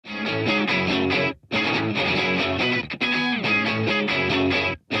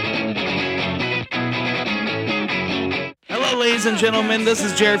ladies and gentlemen. This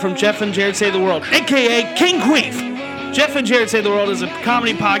is Jared from Jeff and Jared Save the World, a.k.a. King Queef. Jeff and Jared Save the World is a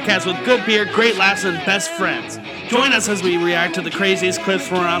comedy podcast with good beer, great laughs, and best friends. Join us as we react to the craziest clips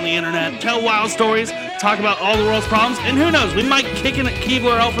from around the internet, tell wild stories, talk about all the world's problems, and who knows, we might kick a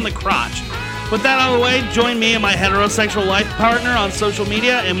Keebler elf in the crotch. With that out of the way, join me and my heterosexual life partner on social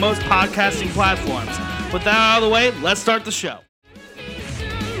media and most podcasting platforms. With that out of the way, let's start the show.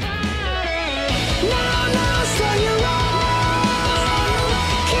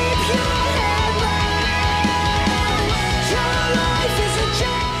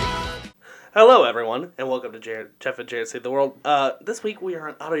 Hello, everyone, and welcome to Jeff and Jared Save the World. This week we are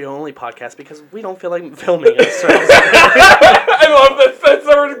an audio-only podcast because we don't feel like filming it. I love that. That's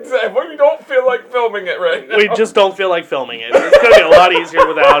our example. We don't feel like filming it right now. We just don't feel like filming it. It's going to be a lot easier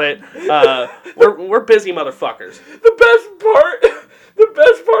without it. We're busy motherfuckers. The best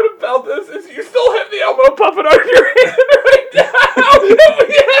part about this is you still have the Elmo puppet on your hand right now. And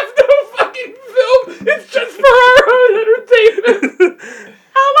we have no fucking film. It's just for our own entertainment.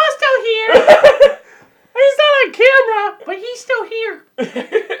 Elmo's still here. He's not on camera, but he's still here.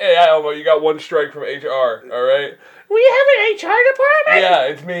 Hey, Elmo, you got one strike from HR, all right? We have an HR department? Yeah,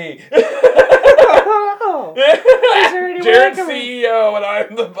 it's me. Oh. Is there any Jared's CEO, and I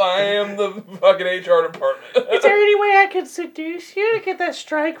am the fucking HR department. Is there any way I can seduce you to get that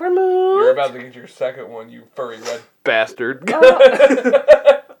strike removed? You're about to get your second one, you furry red bastard.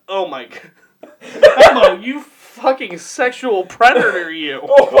 Oh my god. Elmo, you fucking sexual predator, you.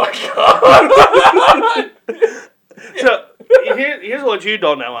 Oh my god. So, here's what you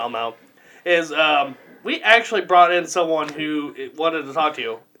don't know, Elmo, is we actually brought in someone who wanted to talk to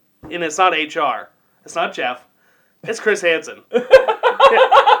you, and it's not HR. It's not Jeff. It's Chris Hansen.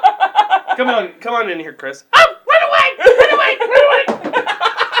 Come on in here, Chris. Oh, run away!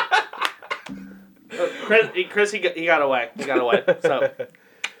 Chris, he got away. So,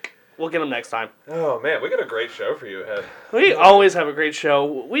 we'll get him next time. Oh man, we got a great show for you ahead. We always have a great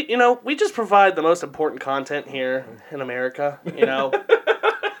show. We just provide the most important content here in America.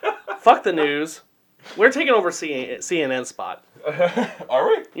 Fuck the news. We're taking over CNN spot. Are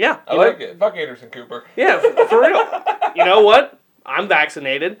we? Yeah. I like it. Fuck Anderson Cooper. Yeah, for real. You know what? I'm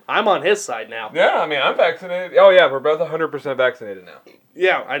vaccinated. I'm on his side now. Yeah, I mean, I'm vaccinated. Oh yeah, we're both 100% vaccinated now.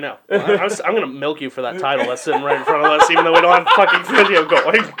 Yeah, I know. I'm going to milk you for that title that's sitting right in front of us, even though we don't have fucking video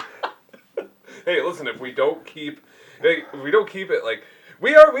going. Hey, listen, if we don't keep it, like,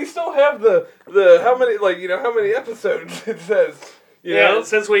 we still have the how many episodes it says, you know?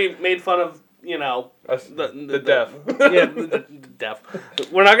 Since we made fun of, the deaf. Yeah, the deaf.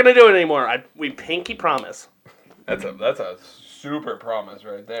 We're not going to do it anymore. We pinky promise. That's a super promise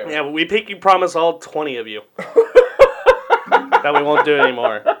right there. Yeah, we pinky promise all 20 of you that we won't do it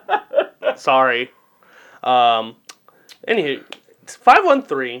anymore. Sorry. Anywho,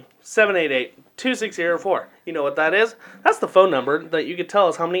 513-788-2604. You know what that is? That's the phone number that you can tell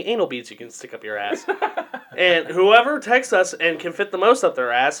us how many anal beads you can stick up your ass. And whoever texts us and can fit the most up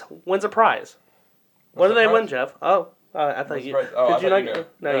their ass wins a prize. What do they win, Jeff? Oh, I thought you... Did you not?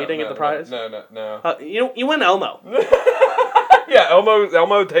 No, you didn't get the prize? No. You win Elmo. Yeah,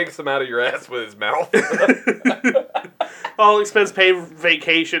 Elmo takes them out of your ass with his mouth. All expense paid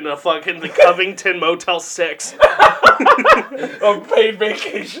vacation to fucking the Covington Motel 6. A paid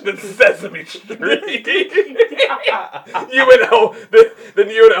vacation in Sesame Street. You and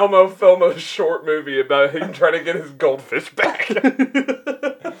Elmo film a short movie about him trying to get his goldfish back.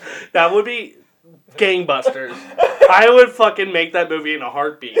 That would be gangbusters. I would fucking make that movie in a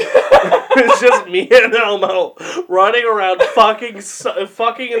heartbeat. It's just me and Elmo running around fucking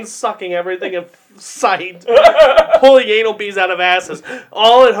and sucking everything in sight, pulling anal beads out of asses,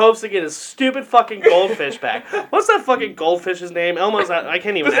 all in hopes to get his stupid fucking goldfish back. What's that fucking goldfish's name? Elmo's not, I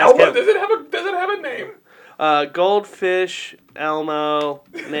can't even ask him. Does it have a name? Goldfish Elmo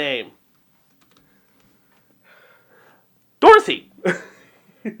name. Dorothy.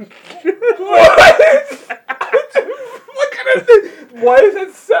 What? What kind of thing? Why does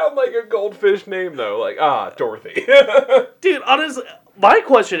it sound like a goldfish name though? Like, Dorothy. Dude, honestly, my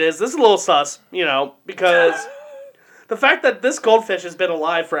question is, this is a little sus, because the fact that this goldfish has been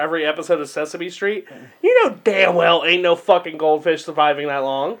alive for every episode of Sesame Street, you know damn well ain't no fucking goldfish surviving that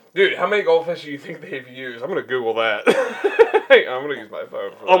long. Dude, how many goldfish do you think they've used? I'm gonna Google that. Hey, I'm gonna use my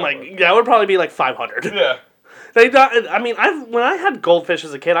phone for that would probably be like 500. Yeah. When I had goldfish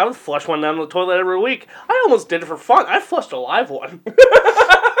as a kid, I would flush one down the toilet every week. I almost did it for fun. I flushed a live one.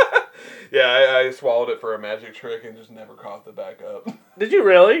 Yeah, I swallowed it for a magic trick and just never coughed it back up. Did you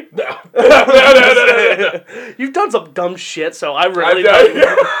really? No. You've done some dumb shit, so I really thought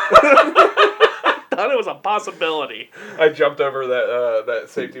it was a possibility. I jumped over that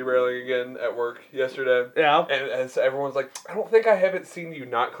safety railing again at work yesterday. Yeah. And so everyone's like, I don't think I haven't seen you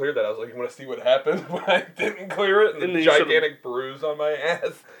not clear that. I was like, you want to see what happened when I didn't clear it? And the gigantic bruise on my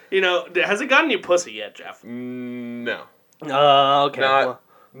ass. You know, has it gotten you pussy yet, Jeff? No. Okay.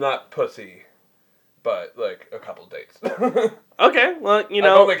 Not pussy, but like a couple dates. Okay, well, you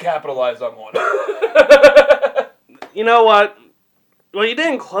know. I've only capitalized on one. You know what? Well, you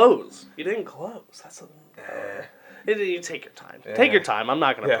didn't close. That's you take your time. Yeah. Take your time. I'm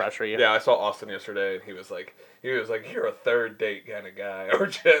not going to pressure you. Yeah, I saw Austin yesterday, and he was like, you're a third date kind of guy,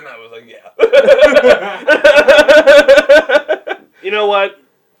 aren't you? And I was like, yeah. You know what?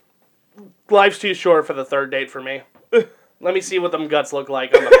 Life's too short for the third date for me. Let me see what them guts look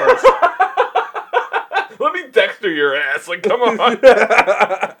like on the first. Let me Dexter your ass. Like, come on.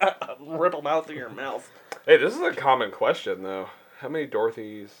 Rip them out through your mouth. Hey, this is a common question, though. How many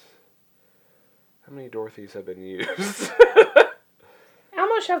Dorothys have been used?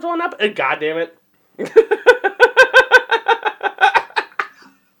 Elmo shoved one up. God damn it.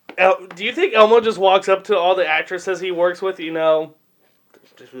 Do you think Elmo just walks up to all the actresses he works with, you know?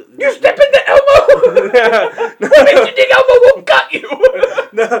 You step into Elmo! Makes you think Elmo won't cut you!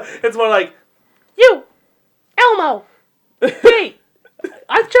 No, it's more like, you, Elmo, hey,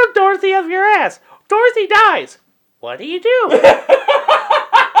 I've shoved Dorothy up your ass. Dorothy dies. What do you do?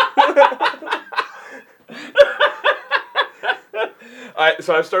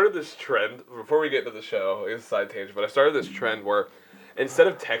 So I've started this trend, before we get into the show, it's a side tangent, but I started this trend where instead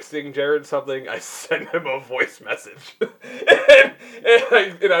of texting Jared something, I send him a voice message. and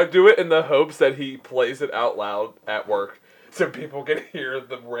I do it in the hopes that he plays it out loud at work so people can hear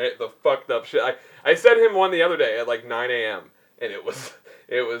the fucked up shit. I sent him one the other day at like 9 a.m. and it was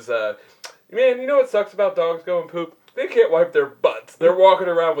man, you know what sucks about dogs going poop? They can't wipe their butts. They're walking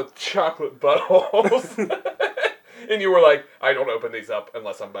around with chocolate buttholes. And you were like, I don't open these up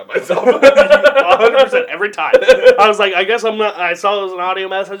unless I'm by myself. 100% every time. I was like, I saw it was an audio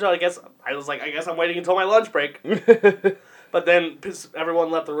message. I guess I'm waiting until my lunch break. But then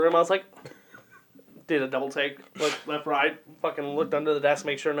everyone left the room. I was like, did a double take, looked left, right, fucking looked under the desk,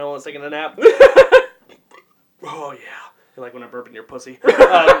 make sure no one was taking a nap. Oh yeah, you like when I burp in your pussy.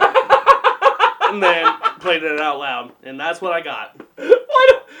 And then played it out loud, and that's what I got. Why do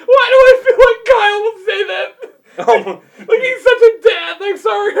I feel like Kyle would say that? Like he's such a dad. Like,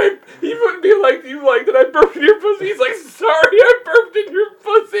 sorry, he wouldn't be like, you like that I burped in your pussy. He's like, sorry, I burped in your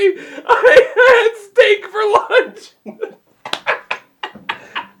pussy. I had steak for lunch.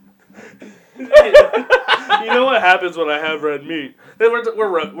 You know what happens when I have red meat?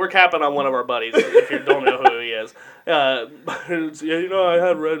 We're capping on one of our buddies, if you don't know who he is. I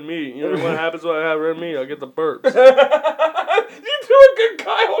had red meat. You know what happens when I have red meat? I get the burps. You do a good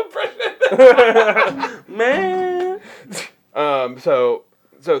Kyle impression. Man. So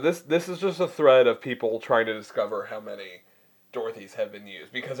this is just a thread of people trying to discover how many Dorothys have been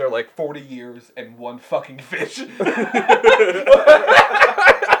used, because they're like 40 years and one fucking fish.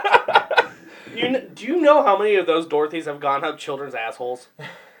 Do you know how many of those Dorothys have gone up children's assholes?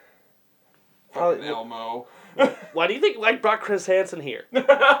 Fucking Elmo. Why do you think I brought Chris Hansen here?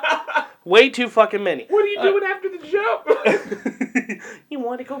 Way too fucking many. What are you doing after the jump? You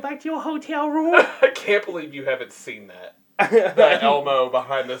want to go back to your hotel room? I can't believe you haven't seen that. That Elmo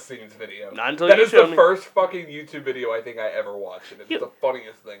behind the scenes video. Not until that you is the me. First fucking YouTube video I think I ever watched, and it's the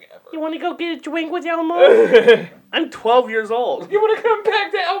funniest thing ever. You want to go get a drink with Elmo? I'm 12 years old. You want to come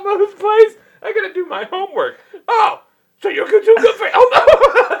back to Elmo's place? I gotta do my homework. Oh, so you're too good for Elmo?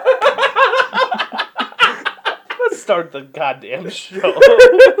 Let's start the goddamn show.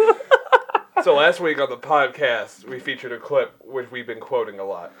 So last week on the podcast, we featured a clip which we've been quoting a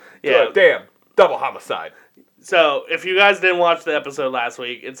lot. Yeah. Damn, double homicide. So, if you guys didn't watch the episode last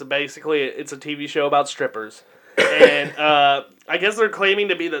week, it's a TV show about strippers. And I guess they're claiming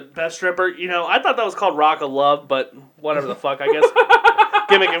to be the best stripper. You know, I thought that was called Rock of Love, but whatever the fuck. I guess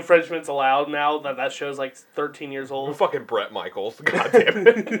gimmick infringement's allowed now that show's like 13 years old. Fucking Bret Michaels. God damn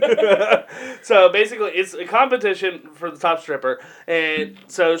it. So, basically, it's a competition for the top stripper. And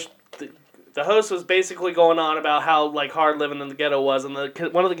so the host was basically going on about how like hard living in the ghetto was, and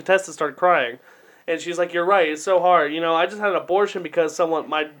one of the contestants started crying. And she's like, you're right, it's so hard. You know, I just had an abortion because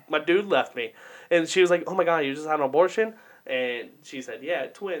my dude left me. And she was like, oh my God, you just had an abortion? And she said, yeah,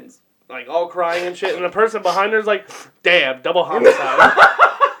 twins. Like, all crying and shit. And the person behind her is like, damn, double homicide.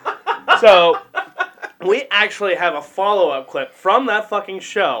 So, we actually have a follow-up clip from that fucking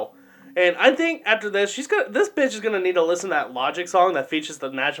show. And I think after this, this bitch is going to need to listen to that Logic song that features the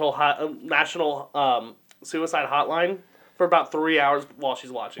national suicide hotline for about 3 hours while she's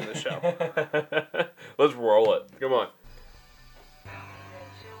watching the show. Let's roll it. Come on.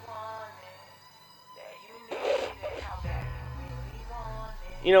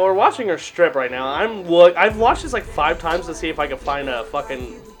 You know, we're watching her strip right now. I've watched this like 5 times to see if I can find a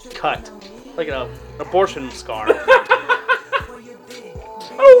fucking cut. Like an abortion scar. I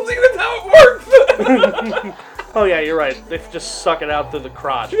don't think that's how it works. Oh yeah, you're right. They just suck it out through the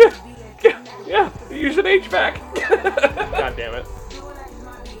crotch. Yeah. Use an HVAC. God damn it.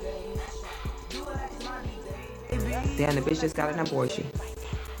 Damn, the bitch just got an abortion.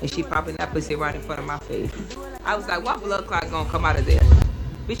 And she popping that pussy right in front of my face. I was like, what blood clot gonna come out of there?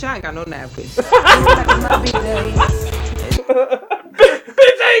 Bitch, I ain't got no napkins. Bitch, I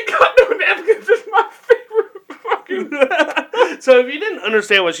ain't got no napkins. It's my favorite fucking... So if you didn't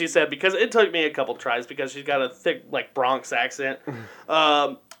understand what she said, because it took me a couple tries because she's got a thick, like, Bronx accent.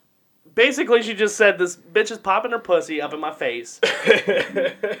 Basically, she just said, this bitch is popping her pussy up in my face.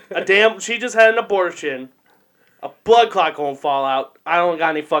 She just had an abortion. A blood clot gonna fall out. I don't got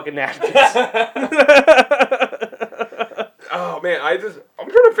any fucking napkins. Oh, man, I'm trying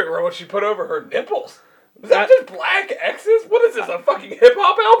to figure out what she put over her nipples. Is that just black X's? What is this, a fucking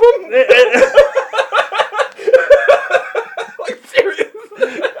hip-hop album? Like, serious?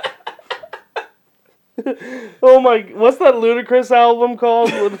 Oh my, what's that Ludacris album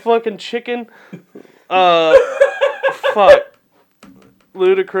called with fucking chicken? Fuck.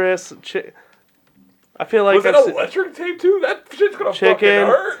 Ludacris. I feel like was it electric tape too? That shit's gonna fucking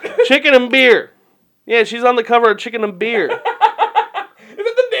hurt. Chicken and beer. Yeah, she's on the cover of Chicken and Beer. Is that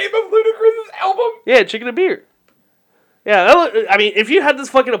the name of Ludacris's album? Yeah, Chicken and Beer. Yeah, I mean, if you had this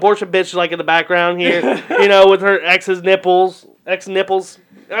fucking abortion bitch like in the background here, you know, with her ex nipples,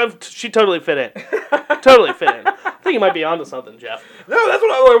 she totally fit in. Totally fit in. I think you might be onto something, Jeff. No, that's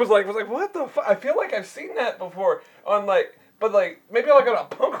what I was like. What the fuck? I feel like I've seen that before on like. But, like, maybe like on a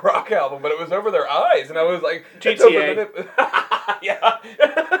punk rock album, but it was over their eyes, and I was like... GTA. Yeah.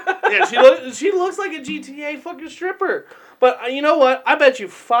 Yeah, she looks like a GTA fucking stripper. But, you know what? I bet you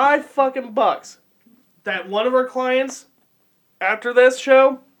 $5 that one of her clients, after this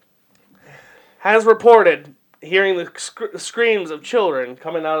show, has reported hearing the screams of children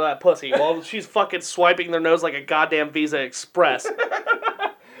coming out of that pussy while she's fucking swiping their nose like a goddamn Visa Express.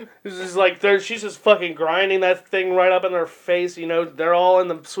 It's just like she's just fucking grinding that thing right up in their face. You know, they're all in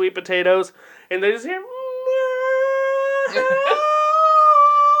the sweet potatoes, and they just hear.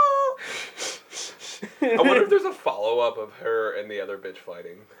 I wonder if there's a follow-up of her and the other bitch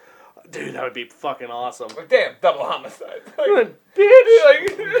fighting. Dude, that would be fucking awesome. Like, damn, double homicide. Like,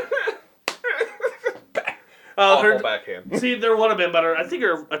 bitch. Awful backhand. See, there would have been better. I think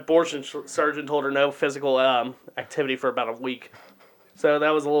her abortion surgeon told her no physical activity for about a week. So that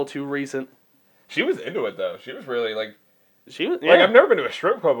was a little too recent. She was into it though. She was really like. She was. Yeah. Like I've never been to a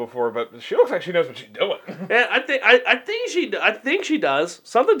strip club before, but she looks like she knows what she's doing. Yeah, I think she does.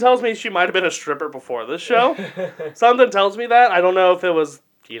 Something tells me she might have been a stripper before this show. Something tells me that. I don't know if it was,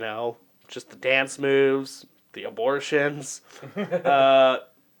 you know, just the dance moves, the abortions, the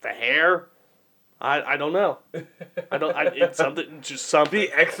hair. I don't know. It's something. Just something.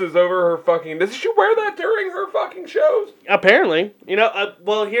 The X's over her fucking. Does she wear that during her fucking shows? Apparently, you know.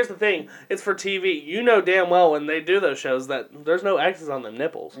 Well, here's the thing. It's for TV. You know damn well when they do those shows that there's no X's on them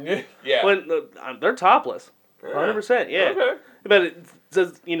nipples. Yeah. When they're topless, 100%. Yeah. Okay. But it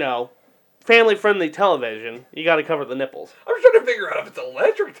says, you know, family-friendly television. You got to cover the nipples. I'm just trying to figure out if it's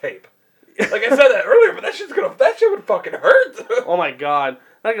electric tape. Like I said that earlier, but that shit would fucking hurt. Oh my god.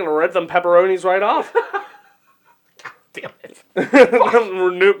 I'm going to rip them pepperonis right off. God damn it.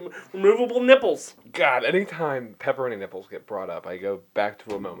 Removable nipples. God, anytime pepperoni nipples get brought up, I go back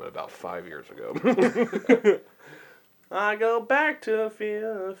to a moment about 5 years ago. I go back to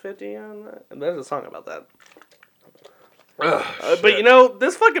 50 on that. And there's a song about that. But you know,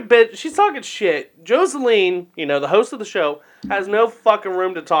 this fucking bitch, she's talking shit. Joseline, you know, the host of the show, has no fucking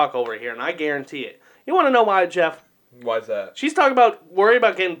room to talk over here, and I guarantee it. You want to know why, Jeff? Why's that? She's talking worry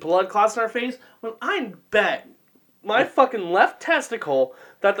about getting blood clots in her face. When I bet my fucking left testicle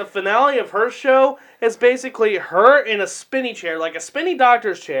that the finale of her show is basically her in a spinny chair, like a spinny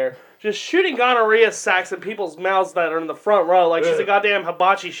doctor's chair, just shooting gonorrhea sacks in people's mouths that are in the front row like she's a goddamn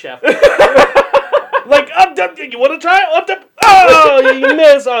hibachi chef. Like, you want to try it? Oh, you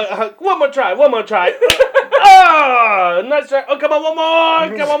miss. One more try. Oh, nice try. Oh, come on, one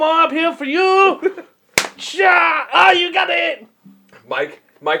more up here for you. Oh, you got it!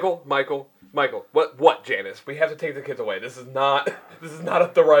 Michael. What, Janice? We have to take the kids away. This is not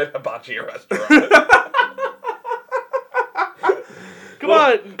at the right hibachi restaurant. Come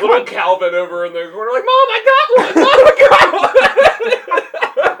on. Little Calvin over in the corner like, Mom, I got one! Mom, I got one!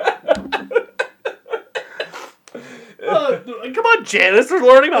 Come on, Janice. They're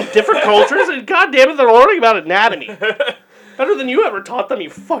learning about different cultures, and goddamn it, they're learning about anatomy. Better than you ever taught them, you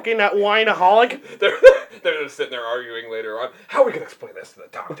fucking that wineaholic. They're just sitting there arguing later on. How are we going to explain this to the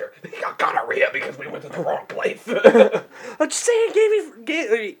doctor? He got gonorrhea because we went to the wrong place. I'm just saying,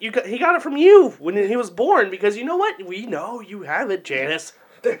 he got it from you when he was born, because you know what? We know you have it, Janice.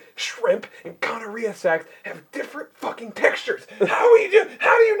 The shrimp and gonorrhea sacs have different fucking textures. How do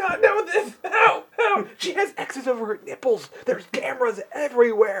you not know this? How? She has X's over her nipples. There's cameras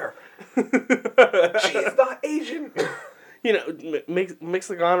everywhere. She is not Asian. You know, mix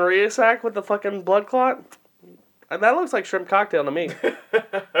the gonorrhea sac with the fucking blood clot. And that looks like shrimp cocktail to me.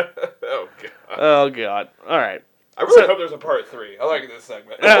 Oh, God. Oh, God. All right. I really hope there's a part 3. I like this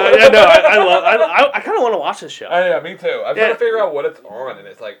segment. I kind of want to watch this show. Yeah, me too. I'm trying to figure out what it's on, and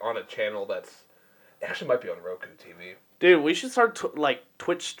it's like on a channel that's... It actually might be on Roku TV. Dude, we should start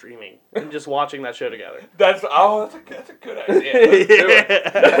Twitch streaming and just watching that show together. That's a good idea. Let's do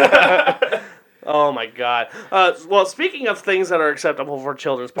it. Oh my God. Well, speaking of things that are acceptable for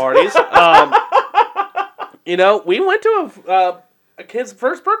children's parties, you know, we went to a kid's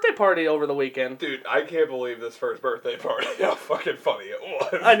first birthday party over the weekend. Dude, I can't believe this first birthday party. How fucking funny it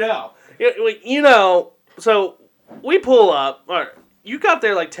was. I know. You know, so we pull up. Or you got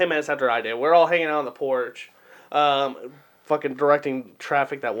there like 10 minutes after I did. We're all hanging out on the porch. Fucking directing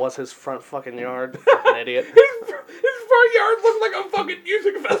traffic that was his front fucking yard. Fucking idiot. His front yard looked like a fucking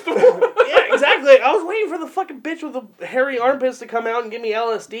music festival. Yeah, exactly. I was waiting for the fucking bitch with the hairy armpits to come out and give me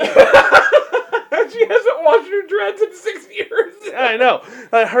LSD. She hasn't washed her dreads in 6 years. I know.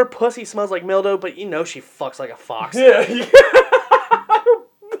 Her pussy smells like mildew, but you know she fucks like a fox. Yeah. Her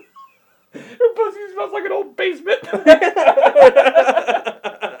pussy smells like an old basement.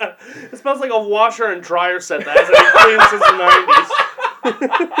 It smells like a washer and dryer set that hasn't been cleaned since the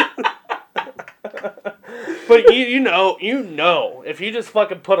 90s. But you know, if you just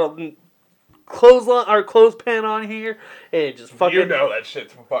fucking put a clothespin on here, and it just fucking... You know that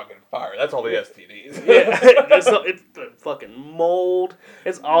shit's fucking fire. That's all the STDs. Yeah, it's the fucking mold.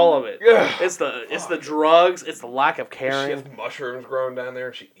 It's all of it. It's the drugs. It's the lack of She caring. has mushrooms growing down there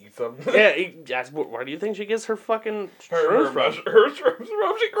and she eats them. Yeah, where do you think she gets her fucking Her shrooms from? shrooms from.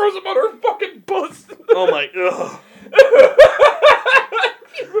 She grows them on her fucking puss. Oh my... Ugh.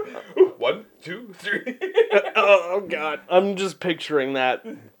 1, 2, 3. Oh God, I'm just picturing that.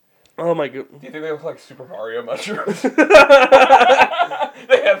 Oh my God. Do you think they look like Super Mario mushrooms? They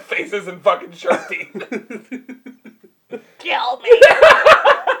have faces and fucking sharp teeth. Kill me!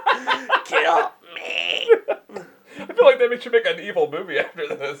 Kill me! I feel like they should make an evil movie after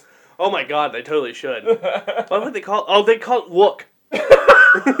this. Oh my God, they totally should. What would they call it? Oh, they call it Wook.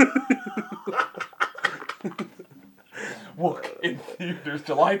 Wook in theaters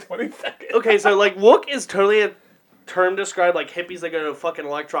July 22nd. Okay, so like Wook is totally a term described like hippies that go to fucking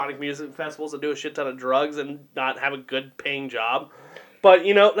electronic music festivals and do a shit ton of drugs and not have a good paying job. But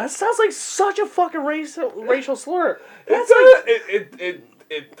you know, that sounds like such a fucking racial slur.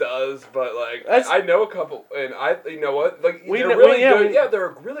 It does, but like I know a couple, and you know what? Like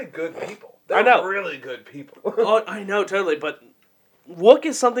they're really good people. I know, really good people. Oh, I know totally, but Wook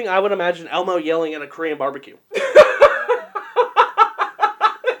is something I would imagine Elmo yelling at a Korean barbecue.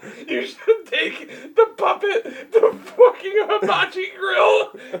 You should take the puppet, the fucking hibachi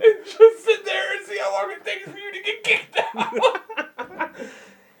grill, and just sit there and see how long it takes for you to get kicked out.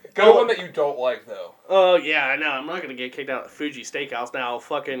 Go one that you don't like, though. Oh, yeah, I know. I'm not going to get kicked out of Fuji Steakhouse now.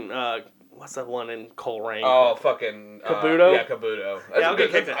 Fucking, what's that one in Coleraine? Oh, fucking... Kabuto? Yeah, Kabuto. Yeah, I'll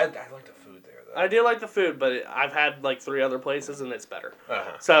get kicked out. I like the food there, though. I do like the food, but I've had, like, 3 other places, and it's better.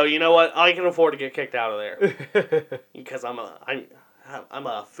 Uh-huh. So, you know what? I can afford to get kicked out of there. Because I'm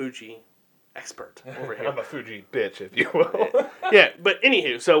a Fuji expert over here. I'm a Fuji bitch, if you will. Yeah, but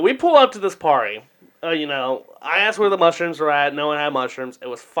anywho, so we pull up to this party. You know, I asked where the mushrooms were at. No one had mushrooms. It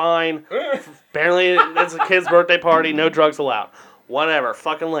was fine. Apparently, it's a kid's birthday party. No drugs allowed. Whatever.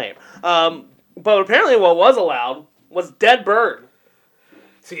 Fucking lame. But apparently what was allowed was dead bird.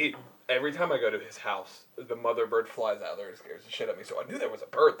 See, every time I go to his house, the mother bird flies out there and scares the shit out of me. So I knew there was a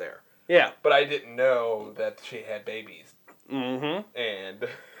bird there. Yeah. But I didn't know that she had babies. Mm-hmm. And...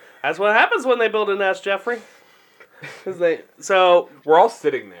 That's what happens when they build a nest, Jeffrey. So we're all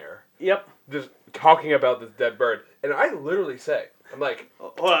sitting there. Yep. Just talking about this dead bird. And I literally say, I'm like...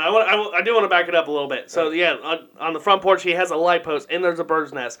 Well, I do want to back it up a little bit. So, yeah, on the front porch, he has a light post, and there's a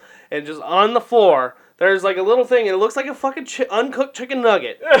bird's nest. And just on the floor, There's like a little thing, and it looks like a fucking uncooked chicken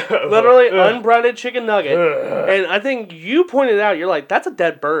nugget. Literally unbreaded chicken nugget. And I think you pointed out, you're like, that's a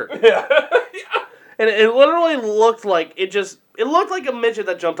dead bird. Yeah. And it literally looked like it looked like a midget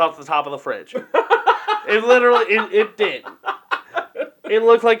that jumped off the top of the fridge. It did. It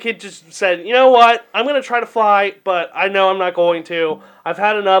looked like it just said, you know what, I'm going to try to fly, but I know I'm not going to. I've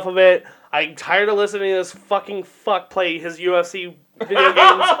had enough of it. I'm tired of listening to this fucking fuck play his UFC video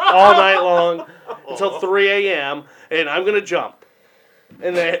games all night long until 3 a.m., and I'm going to jump.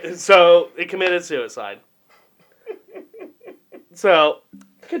 And then, so it committed suicide. So,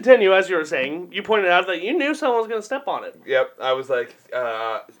 continue, as you were saying. You pointed out that you knew someone was going to step on it. Yep, I was like,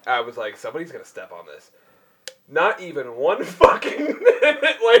 somebody's going to step on this. Not even one fucking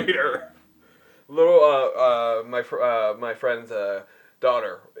minute later, my friend's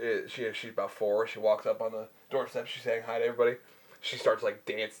daughter, she's about 4. She walks up on the doorstep. She's saying hi to everybody. She starts she's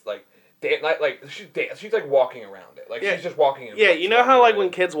like walking around it. Like, she's just walking in. Yeah, you know how like when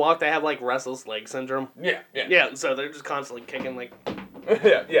kids walk, they have like restless leg syndrome. Yeah. Yeah, so they're just constantly kicking like.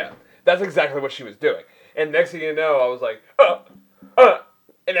 yeah. That's exactly what she was doing. And next thing you know, I was like,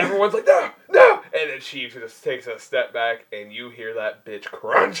 and everyone's like, no. And then she just takes a step back, and you hear that bitch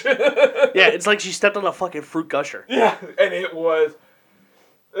crunch. Yeah, it's like she stepped on a fucking fruit gusher. Yeah, and it was,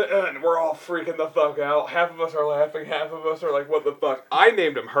 and we're all freaking the fuck out. Half of us are laughing, half of us are like, what the fuck? I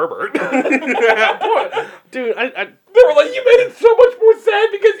named him Herbert. Dude, they were like, you made it so much more sad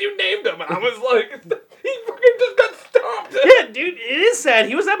because you named him. And I was like, he fucking just got stopped. Yeah, dude, it is sad.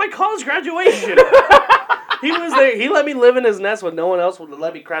 He was at my college graduation. He was there. He let me live in his nest when no one else would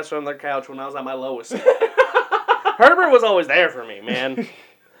let me crash on their couch when I was at my lowest. Herbert was always there for me, man.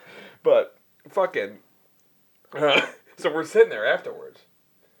 But, fucking, so we're sitting there afterwards,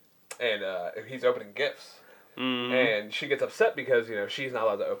 and he's opening gifts. Mm-hmm. And she gets upset because, she's not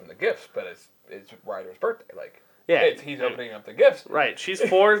allowed to open the gifts, but it's Ryder's birthday. Like, yeah, he's opening up the gifts. Right. She's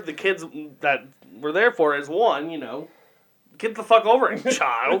 4. The kids that we're there for is 1, Get the fuck over it,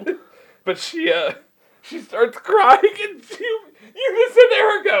 child. But she starts crying, and you just sit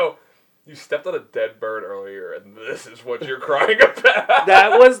there and go, you stepped on a dead bird earlier, and this is what you're crying about.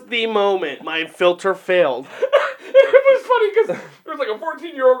 That was the moment my filter failed. It was funny because there was like a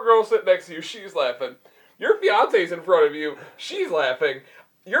 14-year-old girl sitting next to you. She's laughing. Your fiance's in front of you. She's laughing.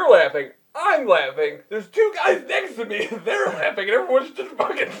 You're laughing. I'm laughing. There's 2 guys next to me. They're laughing, and everyone's just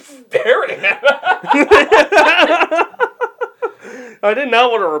fucking staring at us. I did not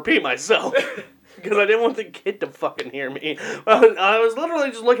want to repeat myself. Because I didn't want the kid to fucking hear me. I was literally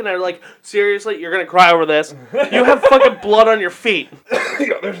just looking at her like, seriously, you're going to cry over this? You have fucking blood on your feet.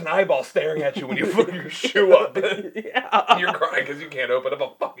 There's an eyeball staring at you when you put your shoe up. Yeah. You're crying because you can't open up a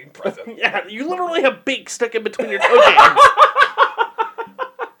fucking present. Yeah, you literally have beak stuck in between your toe jams.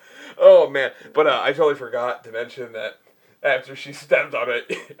 Oh, man. But I totally forgot to mention that after she stepped on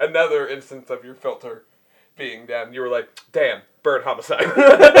it, another instance of your filter being down, you were like, damn, bird homicide.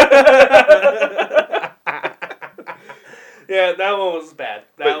 Yeah, that one was bad.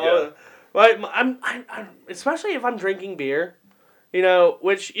 I'm especially if I'm drinking beer,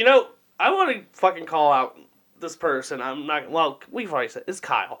 which, I want to fucking call out this person. I'm not, we've already said, it's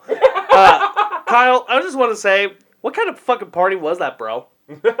Kyle. Kyle, I just want to say, what kind of fucking party was that, bro?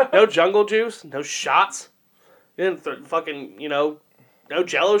 No jungle juice? No shots? You didn't fucking, no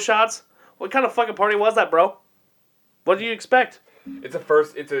Jello shots? What kind of fucking party was that, bro? What do you expect? It's a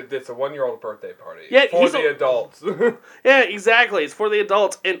 1-year-old birthday party. Yeah, for the adults. Yeah, exactly. It's for the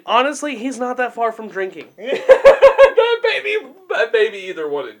adults. And honestly, he's not that far from drinking. that baby either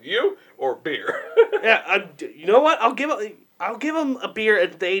wanted you or beer. Yeah, you know what? I'll give him a beer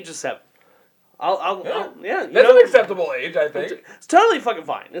at the age of 7. Yeah. That's an acceptable age, I think. It's totally fucking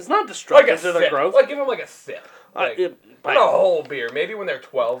fine. It's not destructive to their growth. Like, give them like a sip. Not a whole beer. Maybe when they're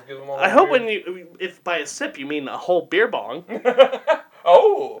 12, give them a whole beer. I hope if by a sip you mean a whole beer bong.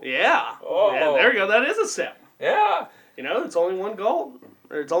 Oh. Yeah. Oh. Yeah, there you go. That is a sip. Yeah. It's only one goal.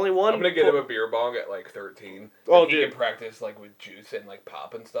 Or it's only one. I'm going to get him a beer bong at like 13. Oh, he dude. can practice like with juice and like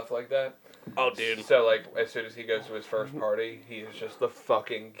pop and stuff like that. Oh, dude. So like as soon as he goes to his first party, he is just the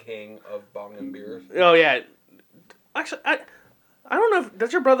fucking king of bong and beers. Oh, yeah. Actually, I don't know if...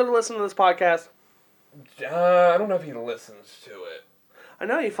 Does your brother listen to this podcast? I don't know if he listens to it. I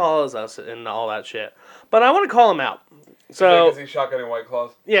know he follows us and all that shit. But I want to call him out. So because he's shotgunning White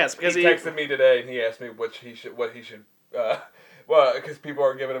Claws? Yes, because he texted me today and he asked me what he should... well, because people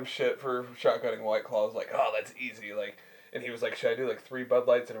are giving him shit for shotgunning White Claws. Like, oh, that's easy. Like, and he was like, should I do like 3 Bud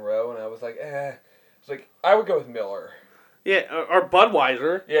Lights in a row? And I was like, I was like, I would go with Miller. Yeah, or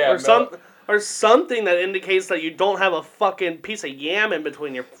Budweiser. Yeah, or something that indicates that you don't have a fucking piece of yam in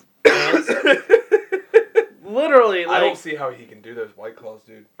between your hands. Literally, I don't see how he can do those White Claws,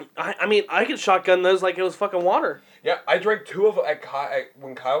 dude. I mean, I could shotgun those like it was fucking water. Yeah, I drank 2 of them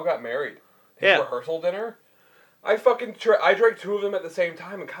when Kyle got married. His rehearsal dinner. I drank 2 of them at the same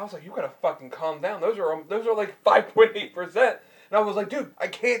time, and Kyle's like, "You gotta fucking calm down. Those are like 5.8%." And I was like, "Dude, I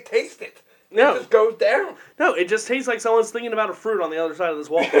can't taste it. No. It just goes down." No, it just tastes like someone's thinking about a fruit on the other side of this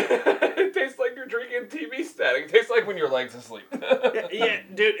wall. It tastes like you're drinking TV static. It tastes like when your leg's asleep. yeah,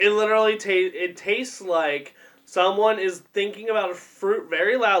 dude, it literally tastes like someone is thinking about a fruit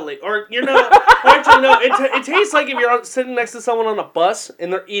very loudly. Or, actually, no, it tastes like if you're sitting next to someone on a bus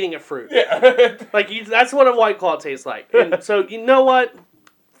and they're eating a fruit. Yeah. That's what a White Claw tastes like. And so, you know what?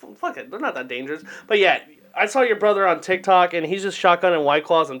 Fuck it, they're not that dangerous. But yeah, I saw your brother on TikTok, and he's just shotgunning White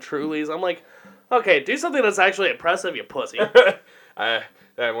Claws and Trulies. I'm like, okay, do something that's actually impressive, you pussy. I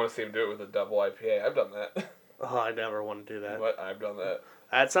want to see him do it with a double IPA. I've done that. Oh, I never want to do that. What? I've done that.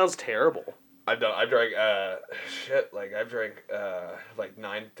 That sounds terrible. I drank like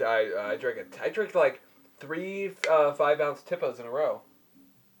 9. I drank like 3 5-ounce Tippos in a row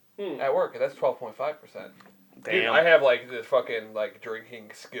at work, and that's 12.5%. Damn. Dude, I have like this fucking like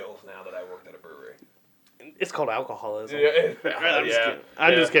drinking skills now that I worked at a brewery. It's called alcoholism. Yeah,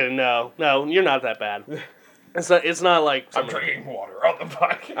 I'm just kidding. No, you're not that bad. It's not like I'm drinking water on the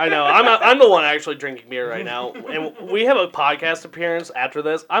podcast. I know. I'm the one actually drinking beer right now, and we have a podcast appearance after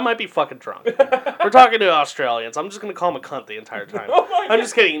this. I might be fucking drunk. We're talking to Australians. I'm just gonna call him a cunt the entire time. I'm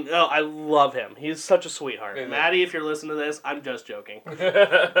just kidding. No, I love him. He's such a sweetheart. Maddie, if you're listening to this, I'm just joking.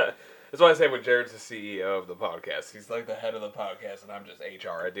 That's why I say when Jared's the CEO of the podcast, he's like the head of the podcast, and I'm just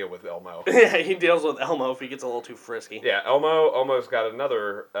HR. I deal with Elmo. Yeah, he deals with Elmo if he gets a little too frisky. Yeah, Elmo's got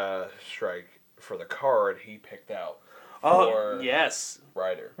another strike for the card he picked out for yes.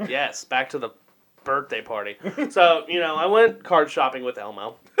 Ryder. Yes, back to the birthday party. So, I went card shopping with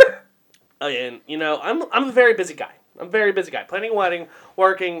Elmo. And, I'm a very busy guy. Planning a wedding,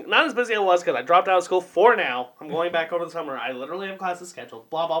 working. Not as busy as I was because I dropped out of school for now. I'm going back over the summer. I literally have classes scheduled.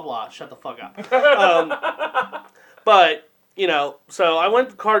 Blah, blah, blah. Shut the fuck up. But, so I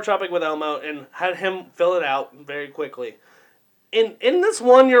went card shopping with Elmo and had him fill it out very quickly. In this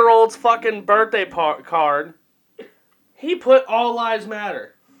 1-year-old's fucking birthday card, he put All Lives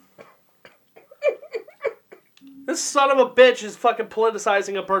Matter. This son of a bitch is fucking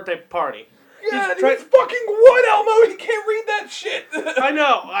politicizing a birthday party. Yeah, he's fucking what, Elmo? He can't read that shit. I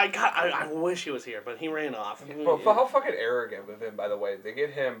know. I wish he was here, but he ran off. Well, how fucking arrogant of him, by the way. They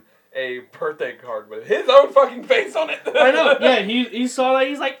get him a birthday card with his own fucking face on it. I know. Yeah, he saw that.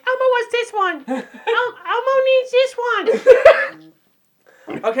 He's like, Elmo wants this one. Elmo needs this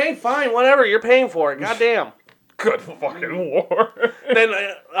one. Okay, fine, whatever. You're paying for it. Goddamn. Good fucking war. Then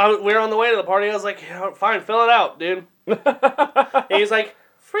we were on the way to the party. I was like, yeah, fine, fill it out, dude. And he's like,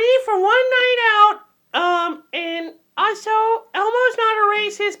 free for one night out. And also, Elmo's not a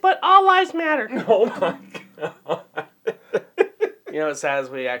racist, but all lives matter. Oh my god. You know what's sad is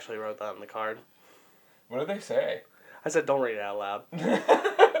we actually wrote that on the card. What did they say? I said, don't read it out loud.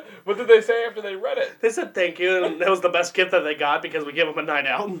 What did they say after they read it? They said thank you, and that was the best gift that they got because we gave them a night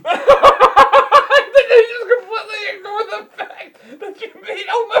out. Did they just completely ignore the fact that you made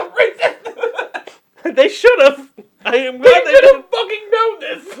Elmo racist? They should have. I am glad they didn't fucking know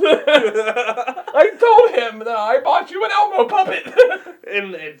this. I told him that I bought you an Elmo puppet.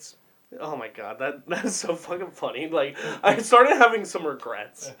 And it's... Oh my god, that is so fucking funny. Like, I started having some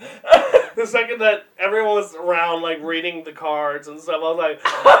regrets. The second that everyone was around, like, reading the cards and stuff, I was like...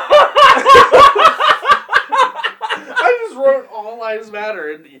 I just wrote All Lives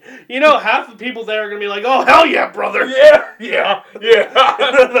Matter. And, half the people there are going to be like, oh, hell yeah, brother. Yeah. The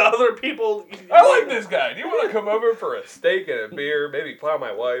other people... I like this guy. Do you want to come over for a steak and a beer? Maybe plow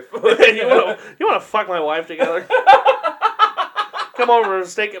my wife? You want to fuck my wife together? Come over for a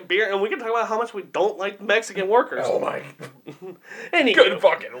steak and beer, and we can talk about how much we don't like Mexican workers. Oh my... Anyway. Good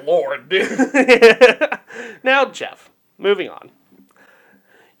fucking lord, dude. Now, Jeff, moving on.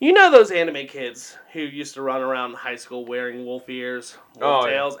 You know those anime kids who used to run around high school wearing wolf ears, wolf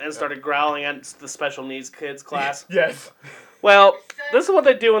tails, and started growling at the special needs kids class? Yes. Well, this is what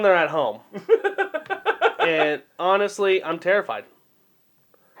they do when they're at home. And honestly, I'm terrified.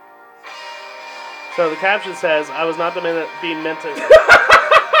 So the caption says, I was not being meant to... This is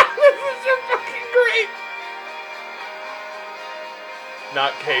so fucking great.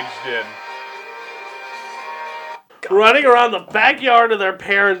 Not caged in. Running around the backyard of their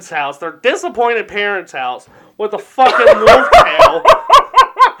parents' house, their disappointed parents' house, with a fucking wolf tail.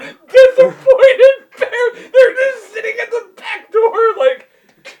 Disappointed parents? They're just sitting at the back door like...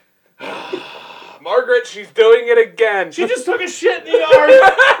 Margaret, it. She's doing it again. She just took a shit in the yard.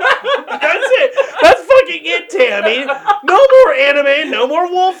 That's it. That's fucking it, Tammy. No more anime, no more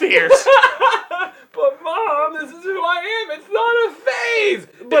wolf ears. But Mom, this is who I am. It's not a phase.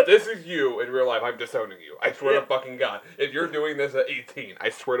 But if this is you in real life, I'm disowning you. I swear to fucking God. If you're doing this at 18, I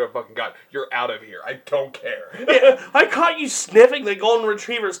swear to fucking God, you're out of here. I don't care. Yeah, I caught you sniffing the golden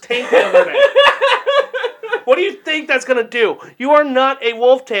retriever's taint the other day. What do you think that's gonna do? You are not a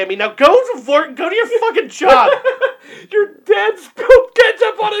wolf, Tammy. Now go to your fucking job. Your dad spilled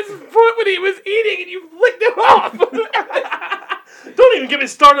ketchup on his foot when he was eating, and you licked it off. Don't even get me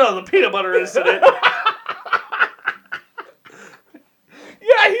started on the peanut butter incident.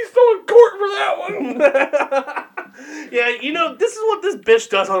 Yeah, he's still in court for that one. Yeah, you know, this is what this bitch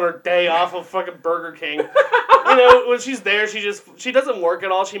does on her day off of fucking Burger King. You know, when she's there, she doesn't work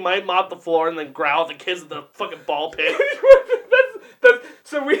at all. She might mop the floor and then growl at the kids at the fucking ball pit.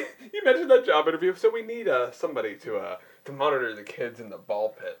 You mentioned that job interview, so we need somebody to monitor the kids in the ball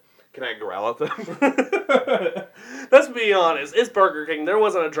pit. Can I growl at them? Let's be honest, it's Burger King. There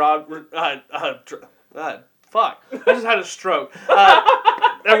wasn't a drug. Fuck. I just had a stroke.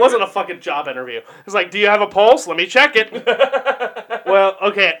 That wasn't a fucking job interview. It's like, do you have a pulse? Let me check it. Well,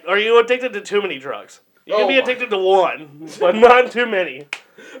 okay. Are you addicted to too many drugs? You can be addicted to one, but not too many.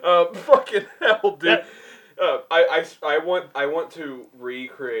 Fucking hell, dude. I want to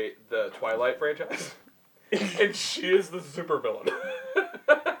recreate the Twilight franchise, and she is the supervillain.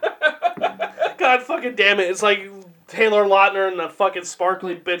 God fucking damn it! It's like Taylor Lautner and the fucking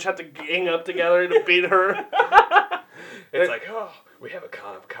sparkly bitch have to gang up together to beat her. It's like, oh, we have a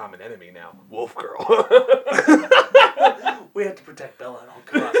common enemy now, Wolf Girl. We have to protect Bella at all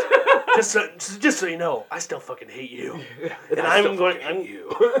costs. Just so you know, I still fucking hate you, and I'm going to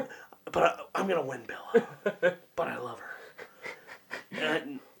win Bella, but I love her,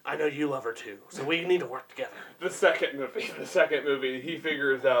 and I know you love her too. So we need to work together. The second movie, he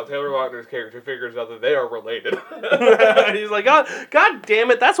figures out, Taylor Lautner's character figures out that they are related. He's like, God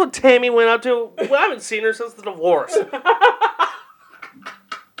damn it, that's what Tammy went up to. Well, I haven't seen her since the divorce.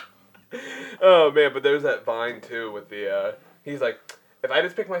 Oh man, but there's that Vine too with the, he's like, if I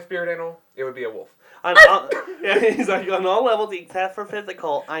just pick my spirit animal, it would be a wolf. Yeah, he's like, on all levels except for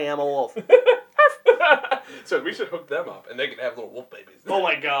physical, I am a wolf. So we should hook them up, and they can have little wolf babies. Oh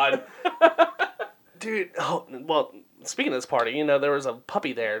my God. Dude, well, speaking of this party, you know, there was a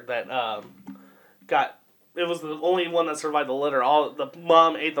puppy there that it was the only one that survived the litter. The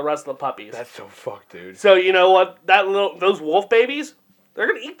mom ate the rest of the puppies. That's so fucked, dude. So you know what? Those wolf babies, they're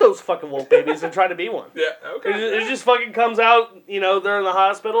gonna eat those fucking wolf babies and try to be one. Yeah, okay. It just fucking comes out, you know, they're in the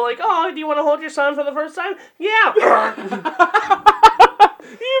hospital like, oh, do you want to hold your son for the first time? Yeah.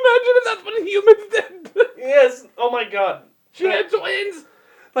 Can you imagine if that's what humans did? Yes. Oh my God. She had twins.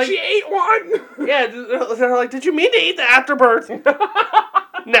 Like, she ate one. Yeah, they're like, did you mean to eat the afterbirth?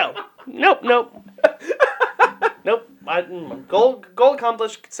 No. Nope. Nope. Goal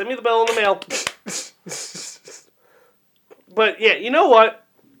accomplished. Send me the bill in the mail. But yeah, you know what?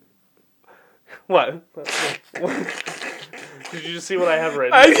 What? Did you just see what I have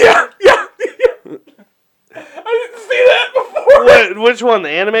written? Yeah. I didn't see that before. What? Which one? The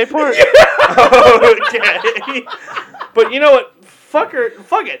anime part? Okay. But you know what? Fuck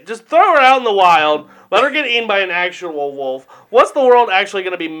it. Just throw her out in the wild. Let her get eaten by an actual wolf. What's the world actually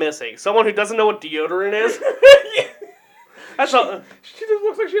going to be missing? Someone who doesn't know what deodorant is? That's all. She just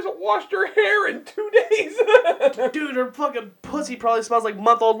looks like she hasn't washed her hair in 2 days. Dude, her fucking pussy probably smells like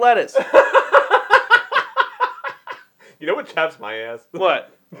month-old lettuce. You know what chaps my ass?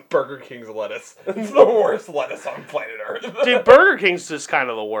 What? Burger King's lettuce. It's the worst lettuce on planet Earth. Dude, Burger King's just kind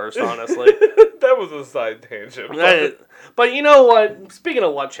of the worst, honestly. That was a side tangent. But you know what? Speaking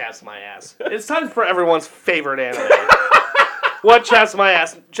of what chaps my ass, it's time for everyone's favorite anime. What chaps my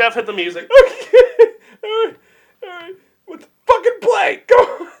ass? Jeff, hit the music. Okay. All right. What's fucking play? Go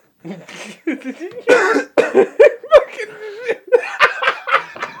on. Fucking shit.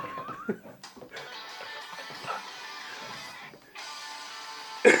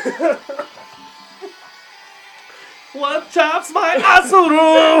 What chops my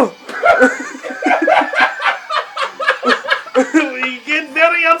asuru? We get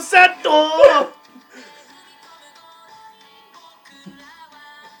very upset. Oh.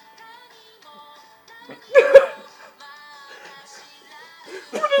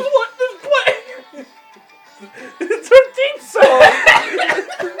 What is playing? It's her theme song.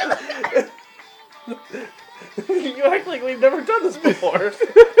 You act like we've never done this before.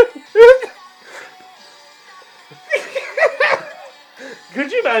 Could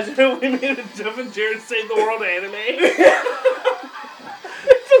you imagine if we made a Jeff and Jared Save the World anime?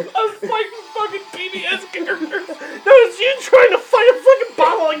 It's us like fucking PBS characters. No, it's you trying to fight a fucking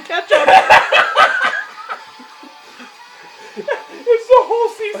bottle of ketchup. It's the whole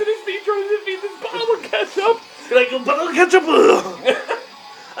season is me trying to defeat this bottle of ketchup. You're like, bottle of ketchup.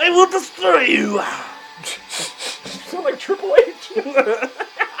 I will destroy you. You sound like Triple H.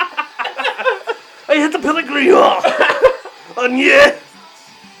 I hit the Pellegrino. On you.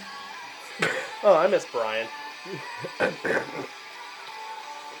 Oh, I miss Brian.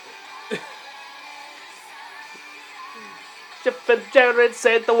 Jeff and Jared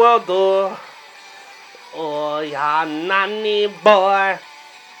saved the world, though. Oh, yeah, nanny boy.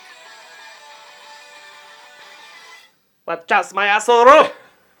 But just my asshole. God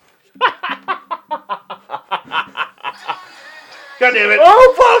damn it.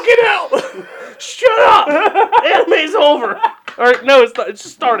 Oh, fucking hell. Shut up! Anime's over. Or no, it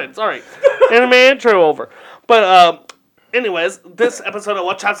just started. Sorry, anime intro over. But anyways, this episode of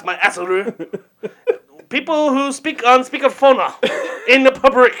Watch Out's My Asshole. People who speak on speakerphone in the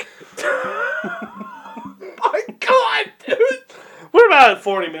public. My God, dude. We're about at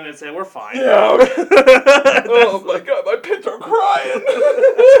 40 minutes in. We're fine. Yeah. Okay. Oh my God, my pits are crying.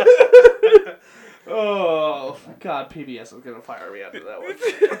 Oh God, PBS is gonna fire me after that one.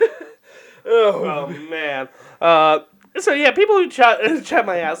 Oh man. So yeah, people who chat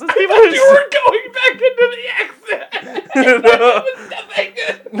my ass. It's people who you were going back into the accent. That was nothing.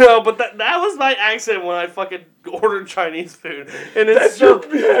 No, but that was my accent when I fucking ordered Chinese food, and it's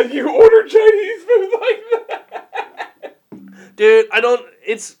you ordered Chinese food like that, dude.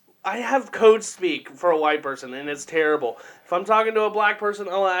 I have code speak for a white person, and it's terrible. If I'm talking to a black person,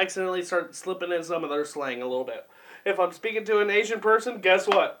 I'll accidentally start slipping in some of their slang a little bit. If I'm speaking to an Asian person, guess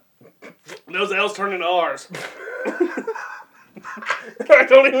what? Those L's turn into R's. I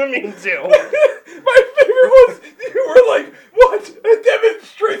don't even mean to. My favorite was you were like, what? A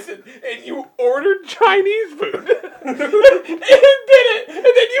demonstration, and you ordered Chinese food, and did it, and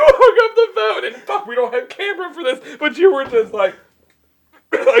then you hung up the phone, and fuck, we don't have camera for this, but you were just like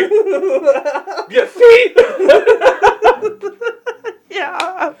you see?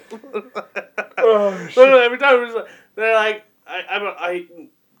 Yeah. Oh shit. No, every time they're like, I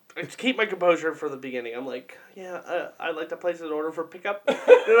keep my composure for the beginning. I'm like, yeah, I'd like to place an order for pickup.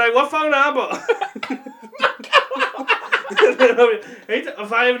 They're like, what phone number?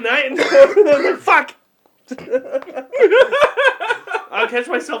 859. I'm like, fuck. I'll catch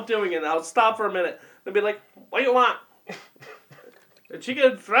myself doing it. I'll stop for a minute. They'll be like, what do you want? A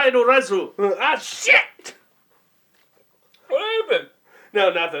chicken fried resu. Ah, shit. What happened?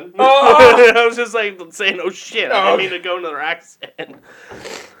 No, nothing. Oh. I was just like saying, oh shit. I didn't mean to go into their accent.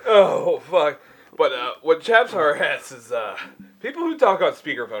 Oh, fuck. But what chaps our ass is people who talk on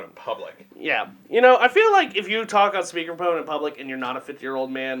speakerphone in public. Yeah. You know, I feel like if you talk on speakerphone in public and you're not a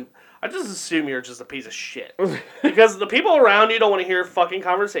 50-year-old man, I just assume you're just a piece of shit. Because the people around you don't want to hear fucking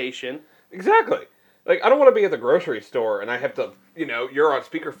conversation. Exactly. Like, I don't want to be at the grocery store and I have to, you're on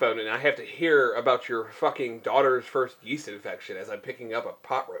speakerphone and I have to hear about your fucking daughter's first yeast infection as I'm picking up a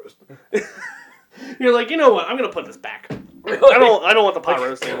pot roast. You're like, you know what? I'm going to put this back. I don't want the pot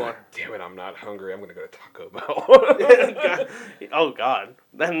roast anymore. Damn it, I'm not hungry. I'm going to go to Taco God. Oh, God.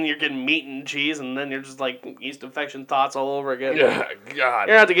 Then you're getting meat and cheese, and then you're just like yeast infection thoughts all over again. Yeah, God. You're going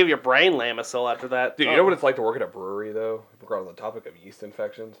to have to give your brain Lamisil after that. Dude, you know what it's like to work at a brewery, though? We're on the topic of yeast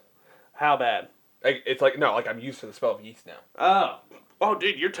infections. How bad? It's like, no, like I'm used to the smell of yeast now. Oh,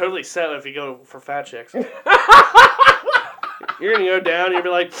 dude, you're totally set if you go for fat chicks. You're going to go down, and you'll be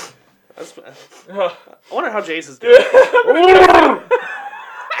like... I wonder how Jace is doing.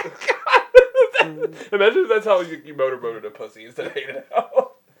 Imagine if that's how you motorboated a pussy instead of hating it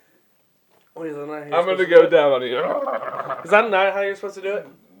out. Wait, is that not how you're I'm going to supposed go down on you. Is that not how you're supposed to do it?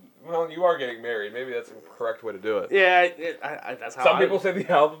 Well, you are getting married. Maybe that's the correct way to do it. Yeah, that's how Some people say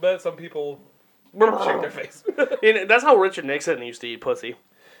the alphabet, some people shake their face. That's how Richard Nixon used to eat pussy.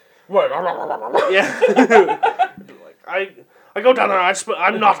 What? Yeah. I go down there, I'm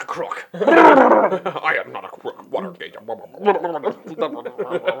not a crook. I am not a crook. Watergate. Fucking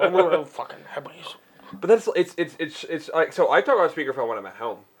hippies. But that's it's like, so I talk on speakerphone when I'm at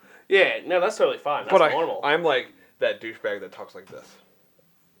home. Yeah, no, that's totally fine. That's normal. I'm like that douchebag that talks like this.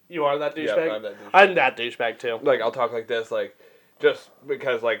 You are that douchebag? Yeah, I'm that douchebag. I'm that douchebag too. Like, I'll talk like this, like, just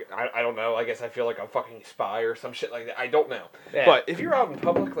because, like, I don't know, I guess I feel like I'm fucking spy or some shit like that. I don't know. Yeah. But if you're out in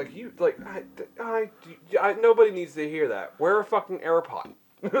public, like, nobody needs to hear that. Wear a fucking AirPod.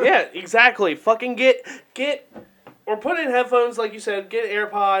 Yeah, exactly. Fucking get Or put in headphones, like you said, get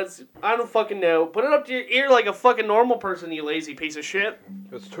AirPods. I don't fucking know. Put it up to your ear like a fucking normal person, you lazy piece of shit.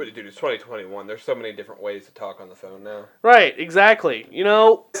 It's 2021. There's so many different ways to talk on the phone now. Right, exactly. You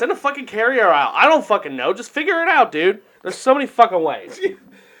know, send a fucking carrier out. I don't fucking know. Just figure it out, dude. There's so many fucking ways.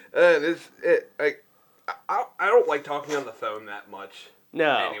 I don't like talking on the phone that much.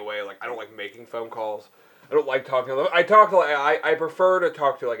 No. Anyway, like I don't like making phone calls. I don't like talking. I prefer to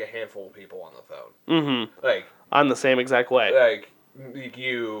talk to like a handful of people on the phone. Mm-hmm. Like I'm the same exact way. Like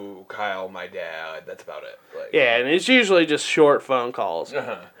you, Kyle, my dad. That's about it. Like, yeah, and it's usually just short phone calls.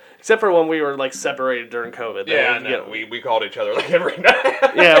 Uh-huh. Except for when we were like separated during COVID. Yeah, no, we called each other like every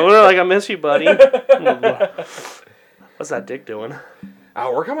night. Yeah, we were like, I miss you, buddy. What's that dick doing?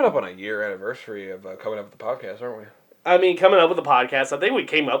 We're coming up on a year anniversary of coming up with the podcast, aren't we? I mean, coming up with the podcast, I think we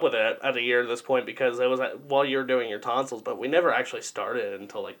came up with it at a year at this point because it was while you were doing your tonsils, but we never actually started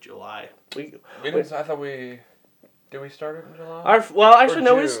until like July. I thought we... Did we start it in July?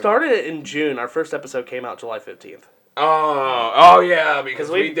 We started it in June. Our first episode came out July 15th. Oh yeah, because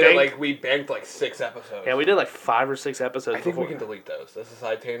we banked like 6 episodes. Yeah, we did like 5 or 6 episodes. I think we can delete those. That's a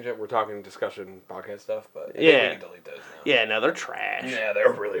side tangent. We're talking discussion podcast stuff, but I think we can delete those now. Yeah, no, they're trash. Yeah,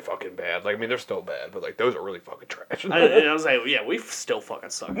 they're really fucking bad. Like, I mean, they're still bad, but like those are really fucking trash. I was like, yeah, we still fucking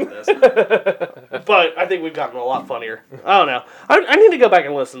suck at this. But I think we've gotten a lot funnier. I don't know. I need to go back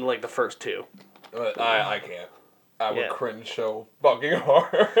and listen to like the first 2. I can't. I would cringe so fucking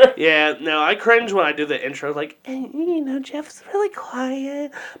hard. Yeah, no, I cringe when I do the intro, like, you know, Jeff's really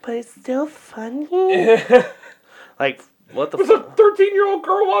quiet, but it's still funny. Like, what the fuck? There's a 13-year-old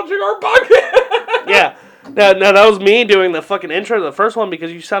girl watching our podcast. Yeah. No, that was me doing the fucking intro to the first one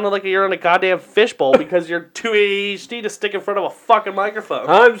because you sounded like you're in a goddamn fishbowl because you're too ADHD to stick in front of a fucking microphone.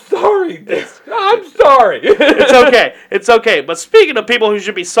 I'm sorry. I'm sorry. It's okay. But speaking of people who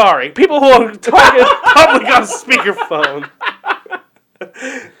should be sorry, people who are talking public on speakerphone.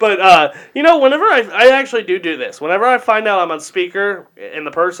 But, you know, whenever I actually do this, whenever I find out I'm on speaker and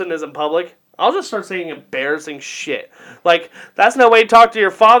the person is in public, I'll just start saying embarrassing shit. Like, that's no way to talk to your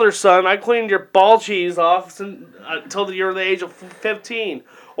father, son. I cleaned your ball cheese off until you were the age of 15.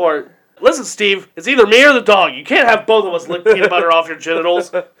 Or, listen, Steve, it's either me or the dog. You can't have both of us lick peanut butter off your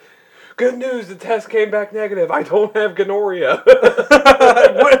genitals. Good news, the test came back negative. I don't have gonorrhea.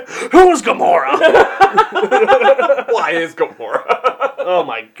 Who's Gamora? Why is Gamora? Oh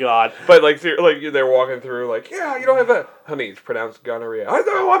my god. But like they're walking through like, yeah, you don't have that. Honey, it's pronounced gonorrhea. I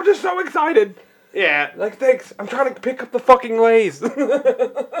know, I'm just so excited. Yeah. Like, thanks. I'm trying to pick up the fucking Lays.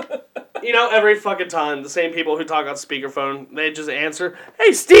 You know, every fucking time, the same people who talk on speakerphone, they just answer,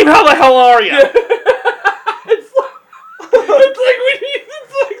 hey Steve, how the hell are you? It's like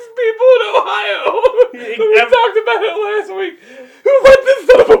people in Ohio. We talked about it last week. Who let this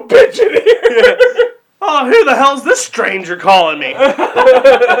son of a bitch in here? Yeah. Oh, who the hell's this stranger calling me?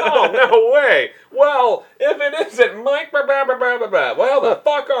 Oh, no way. Well, if it isn't Mike, well, the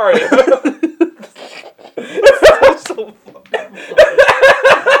fuck are you? So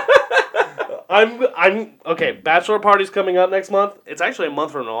I'm okay. Bachelor party's coming up next month. It's actually a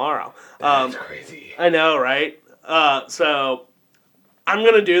month from tomorrow. That's crazy. I know, right? So I'm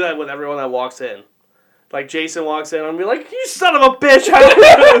gonna do that with everyone that walks in. Like, Jason walks in, I'm gonna be like, you son of a bitch!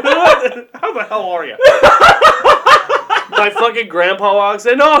 How the hell are you? My fucking grandpa walks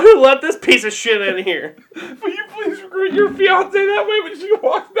in, oh, who let this piece of shit in here? Will you please recruit your fiance that way when she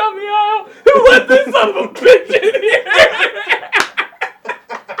walks down the aisle? Who let this son of a bitch in here?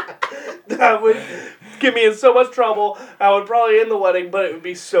 That would get me in so much trouble. I would probably end the wedding, but it would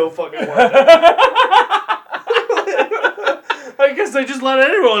be so fucking worth it. I guess I just let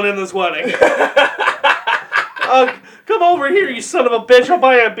everyone in this wedding. Come over here, you son of a bitch. I'll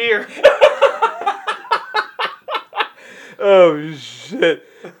buy you a beer. Oh shit!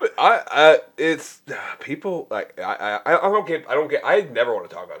 But it's people like I don't get. I never want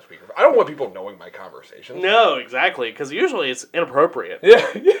to talk about speaker. I don't want people knowing my conversations. No, exactly, because usually it's inappropriate. Yeah.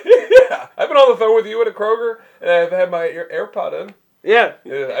 I've been on the phone with you at a Kroger, and I've had my AirPod in. Yeah.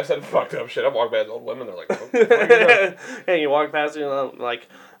 I said fucked up shit. I'm walking past old women. They're like, oh, and you walk past and I'm like,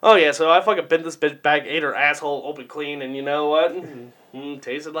 oh yeah, so I fucking bent this bitch back, ate her asshole open clean, and you know what?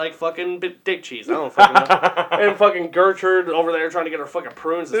 Tasted like fucking dick cheese. I don't fucking know. And fucking Gertrude over there trying to get her fucking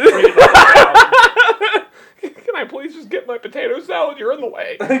prunes. Can I please just get my potato salad? You're in the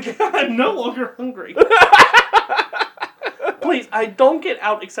way. I'm no longer hungry. Please, I don't get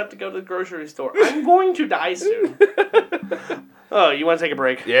out except to go to the grocery store. I'm going to die soon. Oh, you want to take a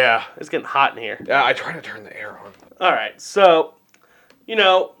break? Yeah. It's getting hot in here. Yeah, I try to turn the air on. All right, so, you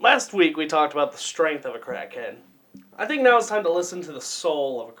know, last week we talked about the strength of a crackhead. I think now it's time to listen to the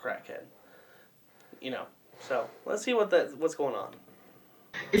soul of a crackhead. You know, So let's see what's going on.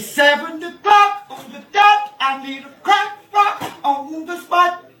 It's 7 o'clock on the dot. I need a crack rock on the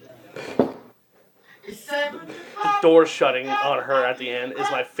spot. It's 7 o'clock. Door shutting on her at the end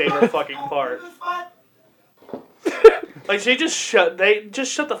is my favorite fucking part. Like they just shut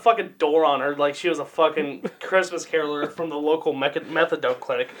the fucking door on her like she was a fucking Christmas caroler from the local methadone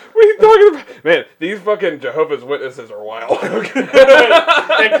clinic. What are you talking about? Man, these fucking Jehovah's Witnesses are wild.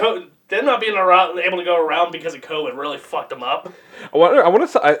 Them not being able to go around because of COVID really fucked them up.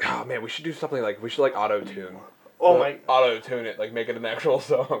 Oh man, we should do something like auto tune. Oh my! Auto tune it, like make it an actual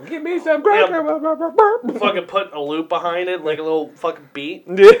song. Give me some crack. Fucking put a loop behind it, like a little fucking beat.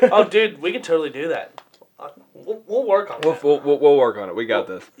 Yeah. Oh, dude, we can totally do that. We'll work on that. We'll work on it. We got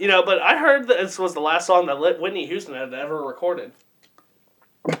this. You know, but I heard that this was the last song that Whitney Houston had ever recorded.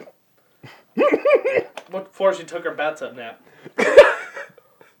 Before she took her bathtub nap.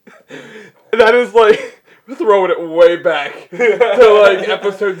 That is like throwing it way back to like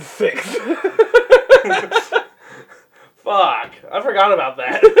episode 6. Fuck, I forgot about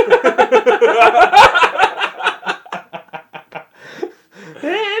that.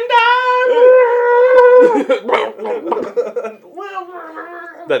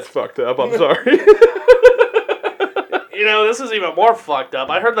 That's fucked up. I'm sorry. You know, this is even more fucked up.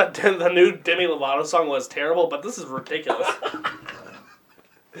 I heard that the new Demi Lovato song was terrible, but this is ridiculous.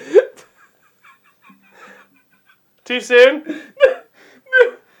 Too soon?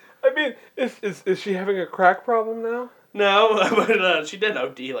 I mean, is she having a crack problem now? No, but she did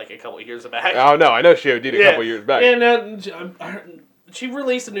OD like a couple years back. Oh no, I know she OD'd a couple years back. And she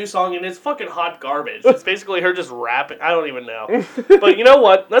released a new song, and it's fucking hot garbage. It's basically her just rapping. I don't even know. But you know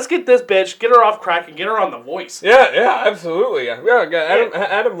what? Let's get this bitch, get her off crack, and get her on The Voice. Yeah, absolutely. Yeah,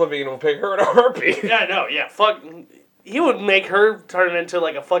 Adam Levine will pick her in a heartbeat. Yeah, I know. Yeah, fuck. He would make her turn into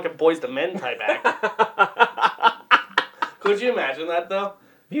like a fucking Boyz II Men type act. Could you imagine that though?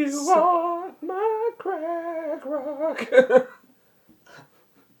 You want my crack rock.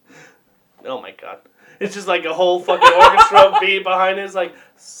 Oh my god. It's just like a whole fucking orchestra beat behind it. It's like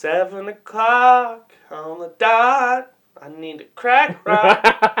 7 o'clock on the dot. I need a crack rock.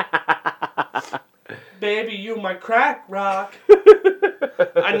 Baby, you my crack rock.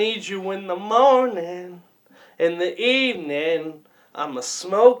 I need you in the morning. In the evening, I'ma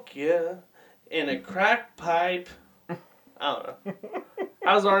smoke you in a crack pipe. I don't know.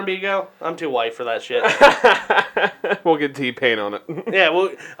 How's R&B go? I'm too white for that shit. We'll get T-Pain on it. Yeah,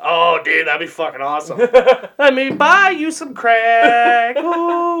 oh, dude, that'd be fucking awesome. Let me buy you some crack.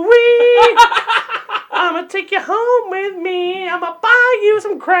 Ooh-wee. I'ma take you home with me. I'ma buy you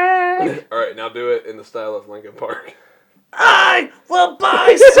some crack. All right, now do it in the style of Linkin Park. I will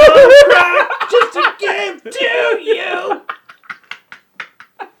buy some crack just to give to you.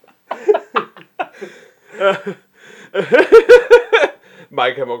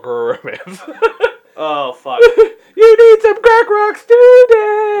 My Chemical Romance. Oh, fuck. You need some crack rocks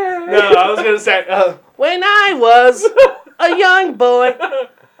today. No, I was going to say, when I was a young boy,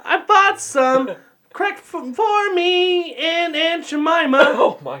 I bought some crack for me and Aunt Jemima.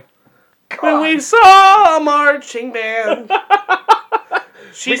 Oh, my God. When we saw a marching band.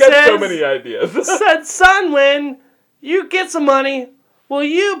 She we got so many ideas. Said, son, when you get some money, will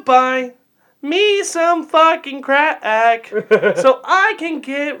you buy me some fucking crack so I can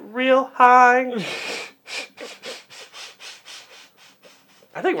get real high?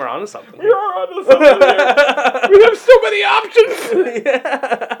 I think we're onto something. We are onto something here. We have so many options.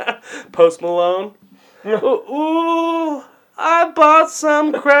 Yeah. Post Malone. Ooh, I bought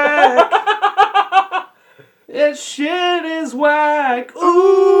some crack. That shit is whack.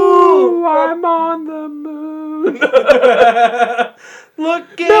 Ooh, I'm on the moon.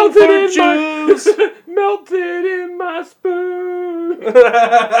 Looking Melted for in juice. Melted in my spoon.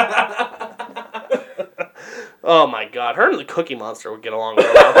 Oh my god, her and the Cookie Monster would get along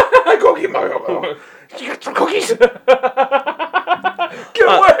real well. Cookie Monster. You got some cookies? Get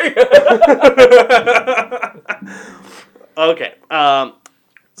away. Okay,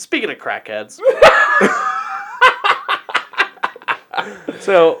 speaking of crackheads.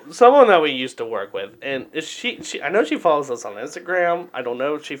 So, someone that we used to work with, and she I know she follows us on Instagram. I don't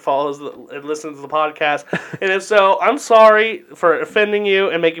know if she follows and listens to the podcast. And if so, I'm sorry for offending you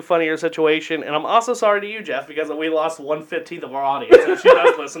and making fun of your situation. And I'm also sorry to you, Jeff, because we lost 1/15 of our audience if she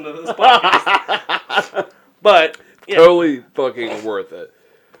does listen to this podcast. But, yeah. Totally fucking worth it.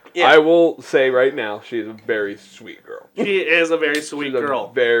 Yeah. I will say right now, she's a very sweet girl. She is a very sweet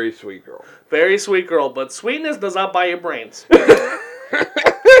girl. Very sweet girl. Very sweet girl, but sweetness does not buy you brains.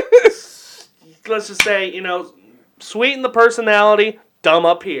 Let's just say, sweeten the personality, dumb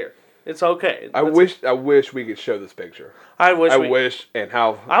up here. It's okay. I wish we could show this picture. I wish. And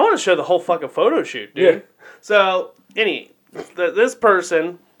how. I want to show the whole fucking photo shoot, dude. Yeah. So, this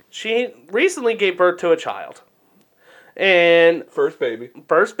person, she recently gave birth to a child. And First baby,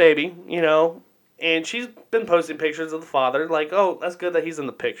 and she's been posting pictures of the father, like, oh, that's good that he's in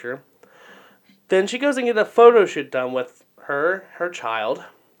the picture. Then she goes and gets a photo shoot done with her child,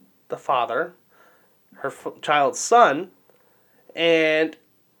 the father, her child's son, and...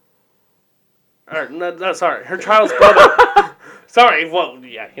 her child's brother. Sorry, well,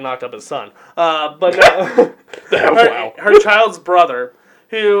 yeah, he knocked up his son. But no, her child's brother,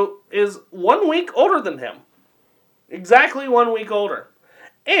 who is 1 week older than him. Exactly 1 week older.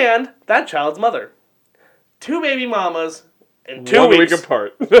 And that child's mother. 2 baby mamas in 2 weeks. 1 week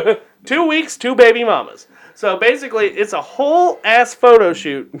apart. 2 weeks, 2 baby mamas. So basically, it's a whole ass photo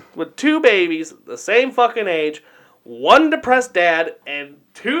shoot with 2 babies, the same fucking age, 1 depressed dad, and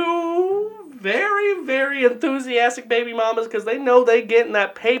 2 very, very enthusiastic baby mamas because they know they get in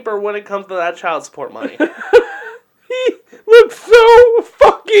that paper when it comes to that child support money. He looks so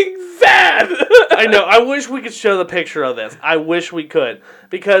fucking sad. I know. I wish we could show the picture of this. I wish we could.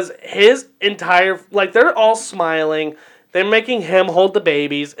 Because his entire... Like, they're all smiling. They're making him hold the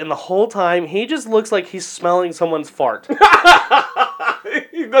babies. And the whole time, he just looks like he's smelling someone's fart. He does.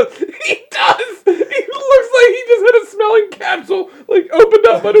 He looks like he just had a smelling capsule, like, opened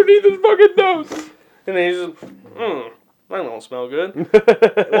up underneath his fucking nose. And then he's just... that don't smell good.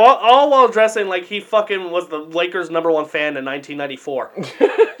 all while dressing like he fucking was the Lakers' #1 fan in 1994.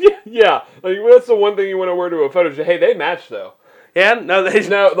 Yeah, like that's the one thing you want to wear to a photo shoot. Hey, they matched though. Yeah, no,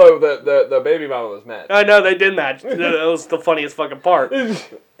 the baby mama was matched. I know they did match. That was the funniest fucking part.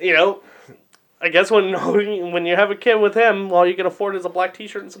 I guess when you have a kid with him, all you can afford is a black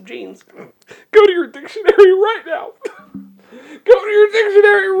T-shirt and some jeans. Go to your dictionary right now. Go to your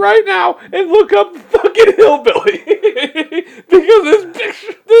dictionary right now and look up fucking hillbilly. Because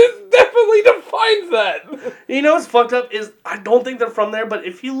this definitely defines that. You know what's fucked up is, I don't think they're from there, but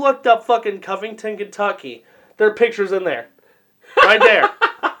if you looked up fucking Covington, Kentucky, there are pictures in there. Right there.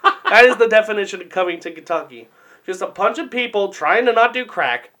 That is the definition of Covington, Kentucky. Just a bunch of people trying to not do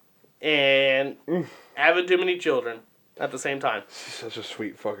crack and having too many children at the same time. She's such a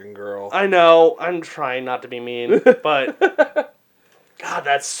sweet fucking girl. I know. I'm trying not to be mean, but... God,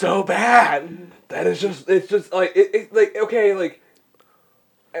 that's so bad. That is just... It's just, like... It's like, okay, like...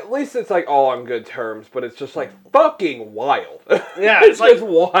 At least it's, like, all on good terms, but it's just, like, fucking wild. Yeah, it's like... just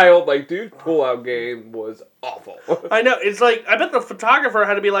wild. Like, dude's pull-out game was awful. I know. It's like... I bet the photographer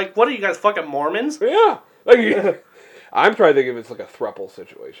had to be like, what are you guys, fucking Mormons? Yeah. Like... I'm trying to think if it's like a throuple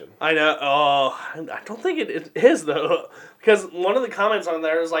situation. I know. Oh, I don't think it is, though. Because one of the comments on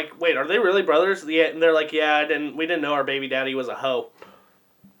there is like, wait, are they really brothers? Yeah, and they're like, yeah, we didn't know our baby daddy was a hoe.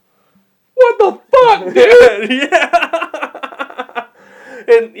 What the fuck, dude? Yeah.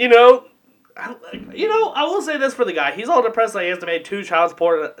 And, I will say this for the guy. He's all depressed that he has to pay 2 child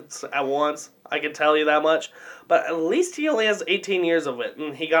support at once. I can tell you that much. But at least he only has 18 years of it,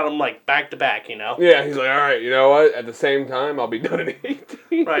 and he got them, like, back-to-back, Yeah, he's like, all right, you know what? At the same time, I'll be done in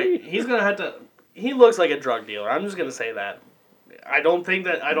 18. Right. He's going to have to... He looks like a drug dealer. I'm just going to say that. I don't think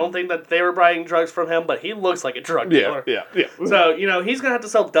that they were buying drugs from him, but he looks like a drug dealer. Yeah. So, he's going to have to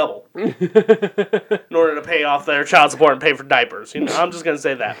sell double in order to pay off their child support and pay for diapers. I'm just going to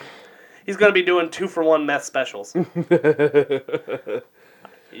say that. He's going to be doing 2-for-1 meth specials.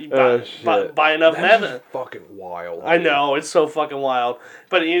 Buy enough meth. That's fucking wild. I know, it's so fucking wild.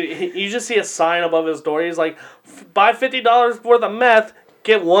 But you just see a sign above his door. He's like, buy $50 worth of meth,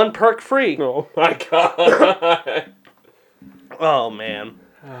 get 1 perk free. Oh my god. Oh, man.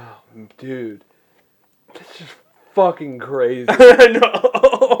 Oh, dude. That's just fucking crazy. I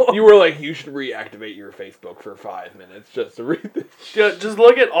know. You were like, you should reactivate your Facebook for 5 minutes just to read this. Just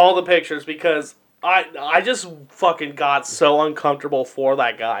look at all the pictures because I just fucking got so uncomfortable for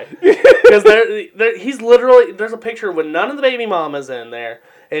that guy. Because he's literally, there's a picture with none of the baby mamas in there,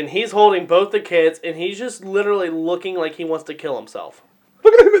 and he's holding both the kids, and he's just literally looking like he wants to kill himself.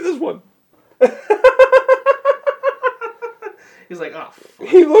 Look at him in this one. He's like, oh, fuck.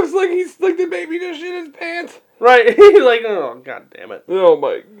 He looks like he's like the baby just shit his pants. Right. He's like, oh, god damn it. Oh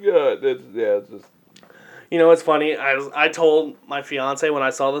my god. It's just... You know what's funny? I told my fiance when I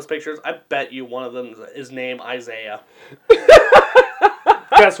saw those pictures, I bet you one of them is named Isaiah.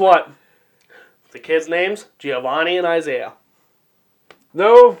 Guess what? The kids' names, Giovanni and Isaiah.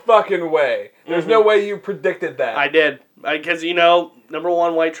 No fucking way. There's no way you predicted that. I did. Because,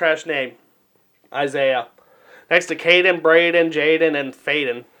 #1 white trash name, Isaiah. Next to Caden, Braden, Jaden, and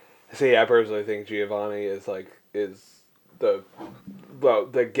Faden. See, I personally think Giovanni is the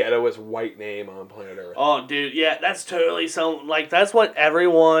the ghettoest white name on planet Earth. Oh, dude, yeah, that's totally that's what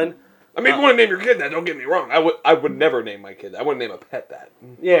everyone... I mean, if you want to name your kid that, don't get me wrong. I would never name my kid that. I wouldn't name a pet that.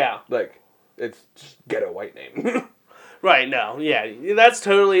 Yeah. Like, it's just ghetto white name. Right, no, yeah. That's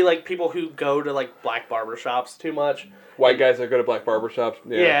totally, like, people who go to, like, black barbershops too much. White guys that go to black barbershops.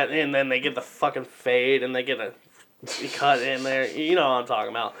 Yeah, and then they get the fucking fade, and they get a cut in there. You know what I'm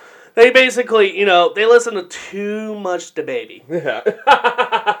talking about. They basically, they listen to too much DaBaby. Yeah.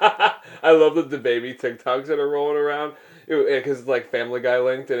 I love the baby TikToks that are rolling around. Because it's like Family Guy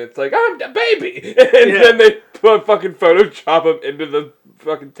linked, and it's like, I'm DaBaby! And then they put fucking Photoshop him into the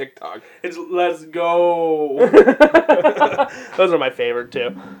fucking TikTok. It's let's go. Those are my favorite,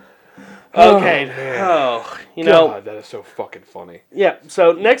 too. Okay. God, that is so fucking funny. Yeah,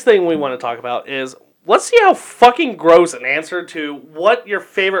 so next thing we want to talk about is, let's see how fucking gross an answer to what your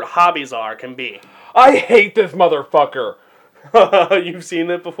favorite hobbies are can be. I hate this motherfucker. You've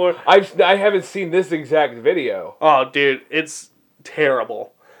seen it before? I haven't seen this exact video. Oh, dude, it's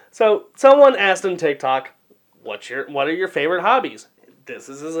terrible. So, someone asked on TikTok, what are your favorite hobbies? This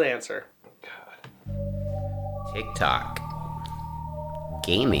is his answer. TikTok.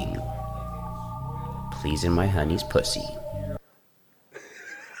 Gaming. Pleasing my honey's pussy.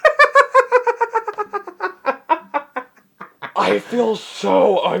 I feel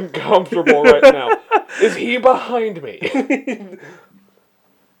so uncomfortable right now. Is he behind me?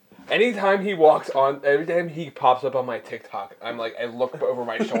 Anytime he walks on, every time he pops up on my TikTok, I'm like, I look over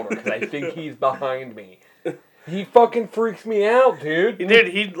my shoulder because I think he's behind me. He fucking freaks me out, dude. Dude,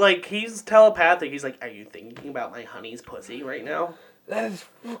 he's telepathic. He's like, are you thinking about my honey's pussy right now? That is,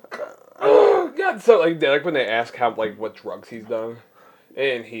 oh God. So like when they ask what drugs he's done,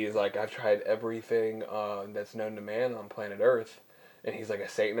 and he's like, I've tried everything that's known to man on planet Earth, and he's like a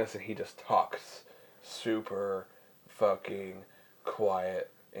Satanist, and he just talks super fucking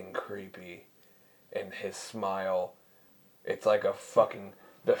quiet and creepy, and his smile, it's like a fucking,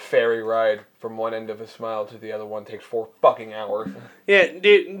 the ferry ride from one end of his smile to the other one takes 4 fucking hours. Yeah,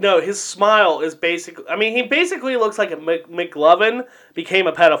 dude, no, his smile is basically, he basically looks like a McLovin became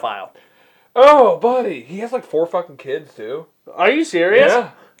a pedophile. Oh, buddy, he has like 4 fucking kids too. Are you serious?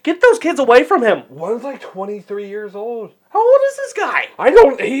 Yeah. Get those kids away from him. One's like 23 years old. How old is this guy?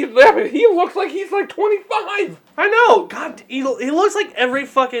 He looks like he's like 25. I know. God, he looks like every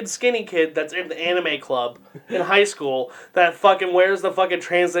fucking skinny kid that's in the anime club in high school that fucking wears the fucking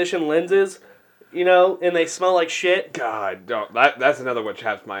transition lenses, and they smell like shit. God, don't. That's another one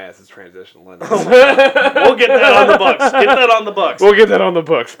chaps my ass is transition lenses. We'll get that on the books. Get that on the books. We'll get that on the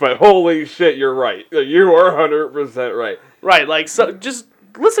books, but holy shit, you're right. You are 100% right. Right, so just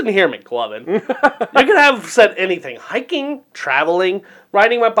listen here, McLovin. You could have said anything. Hiking, traveling,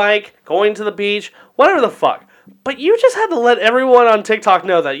 riding my bike, going to the beach, whatever the fuck. But you just had to let everyone on TikTok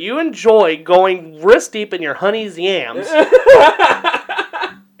know that you enjoy going wrist deep in your honey's yams.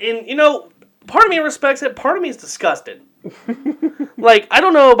 And, part of me respects it, part of me is disgusted. I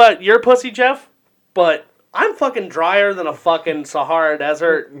don't know about your pussy, Jeff, but I'm fucking drier than a fucking Sahara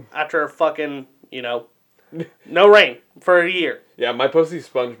Desert after a fucking, no rain for a year. Yeah, my pussy's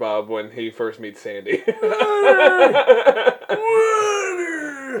SpongeBob when he first meets Sandy.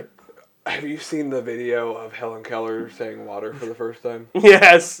 Have you seen the video of Helen Keller saying water for the first time?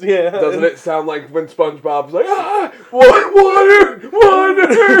 Yes, yeah. Doesn't it sound like when SpongeBob's like, water!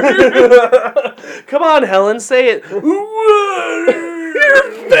 Come on, Helen, say it. Your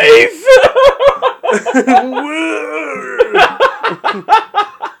face!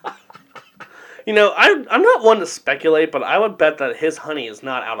 I'm not one to speculate, but I would bet that his honey is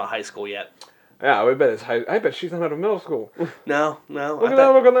not out of high school yet. Yeah, I bet she's not out of middle school. No. Look at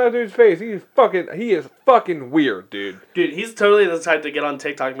that dude's face. He is fucking weird, dude. Dude, he's totally the type to get on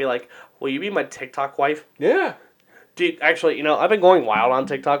TikTok and be like, will you be my TikTok wife? Yeah. Dude, actually, I've been going wild on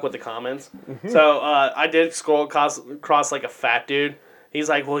TikTok with the comments. Mm-hmm. So, I did scroll across like a fat dude. He's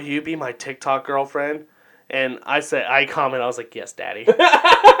like, will you be my TikTok girlfriend? And I was like, yes, daddy.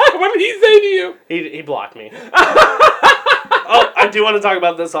 What did he say to you? He blocked me. Oh, I do want to talk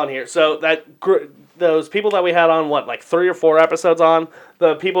about this on here. So those people that we had on, 3 or 4 episodes on,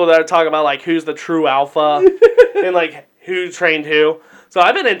 the people that are talking about, who's the true alpha and, who trained who. So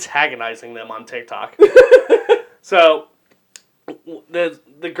I've been antagonizing them on TikTok. So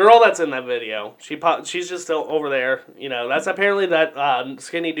the girl that's in that video, she's just still over there. That's apparently that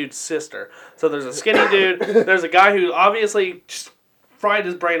skinny dude's sister. So there's a skinny dude. There's a guy who obviously just fried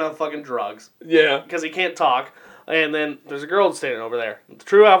his brain on fucking drugs. Yeah. Because he can't talk. And then there's a girl standing over there. The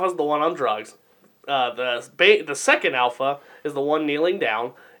true alpha is the one on drugs. The second alpha is the one kneeling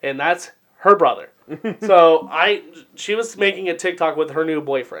down, and that's her brother. So she was making a TikTok with her new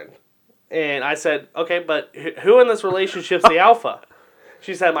boyfriend. And I said, okay, but who in this relationship's the alpha?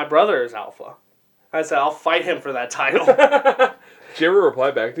 She said, my brother is alpha. I said, I'll fight him for that title. Did she ever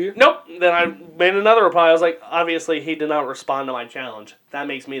reply back to you? Nope. Then I made another reply. I was like, obviously he did not respond to my challenge. That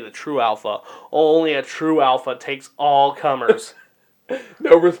makes me the true alpha. Only a true alpha takes all comers.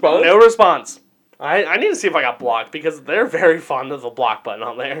 No response? No response. I need to see if I got blocked because they're very fond of the block button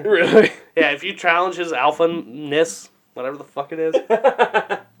on there. Really? Yeah, if you challenge his alpha-ness, whatever the fuck it is.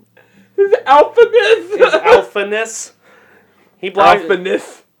 His alphaness? His alphaness. He blocked.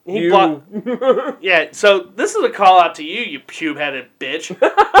 Alphaness. He blocked. Yeah, so this is a call out to you, you pube-headed bitch.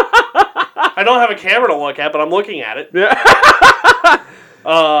 I don't have a camera to look at, but I'm looking at it. Yeah.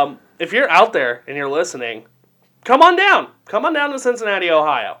 If you're out there and you're listening, come on down. Come on down to Cincinnati,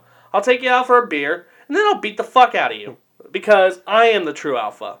 Ohio. I'll take you out for a beer, and then I'll beat the fuck out of you. Because I am the true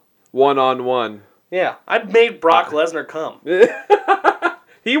alpha. 1-on-1. Yeah, I made Brock Lesnar come.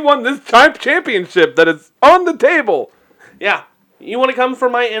 He won this championship that is on the table. Yeah. You want to come for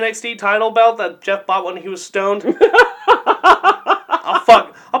my NXT title belt that Jeff bought when he was stoned?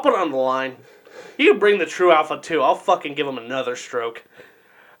 I'll put it on the line. You can bring the true alpha too. I'll fucking give him another stroke.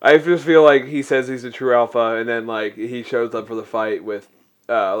 I just feel like he says he's a true alpha, and then like he shows up for the fight with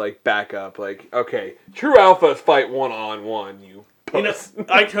like backup. Like, okay, true alphas fight 1-on-1. You puss. You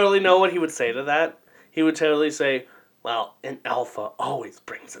know, I totally know what he would say to that. He would totally say, "Well, an alpha always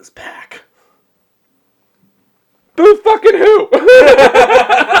brings us back." Who's fucking who?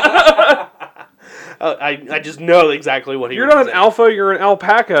 I just know exactly what he You're would not say. an alpha, you're an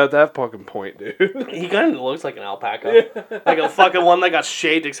alpaca at that fucking point, dude. He kind of looks like an alpaca. Like a fucking one that got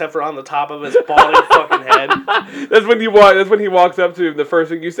shaved except for on the top of his balding fucking head. That's when he walks up to him, the first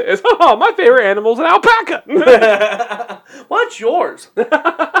thing you say is, "Oh, my favorite animal's an alpaca." What's yours?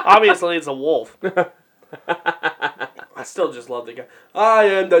 Obviously, it's a wolf. I still just love the guy. I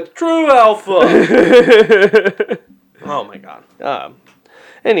am the true alpha. Oh my god.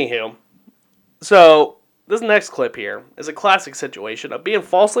 Anywho, so this next clip here is a classic situation of being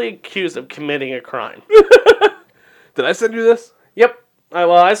falsely accused of committing a crime. Did I send you this? Yep.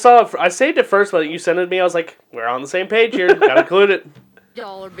 I saw it. I saved it first, but you sent it to me. I was like, we're on the same page here. Gotta include it.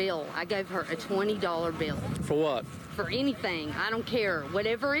 $20 bill. I gave her a $20 bill. For what? For anything. I don't care.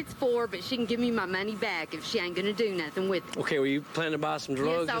 Whatever it's for, but she can give me my money back if she ain't gonna do nothing with it. Okay, were you planning to buy some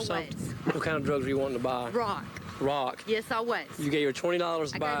drugs Yes, I or something? was. What kind of drugs were you wanting to buy? Rock. Rock. Yes, I was. You gave her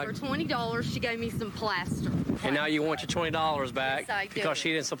 $20 I back, gave her $20. She gave me some plaster. and now you want your $20 back Yes, I do. because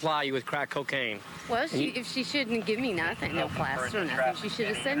she didn't supply you with crack cocaine. Well, if she shouldn't give me nothing, no plaster or nothing, she should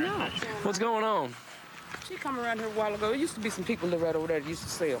have said no. What's going on? She come around here a while ago. There used to be some people live right over there that used to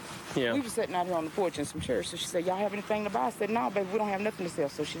sell. Yeah. We were sitting out here on the porch in some chairs. So she said, "Y'all have anything to buy?" I said, "No, baby, we don't have nothing to sell."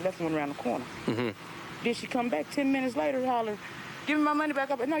 So she left one around the corner. Mm-hmm. Then she come back 10 minutes later, holler, "Give me my money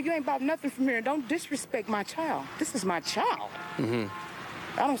back." No, you ain't bought nothing from here. Don't disrespect my child. This is my child. Mm-hmm.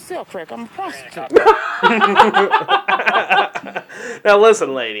 I don't sell crack. I'm a prostitute. Now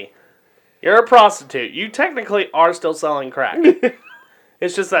listen, lady. You're a prostitute. You technically are still selling crack.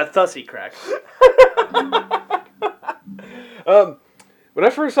 It's just that thussy crack. When I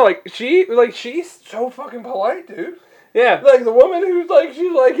first saw, she's so fucking polite, dude. Yeah. Like, the woman who's like,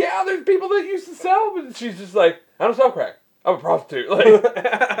 she's like, yeah, there's people that used to sell, but she's just like, I don't sell crack. I'm a prostitute. Like,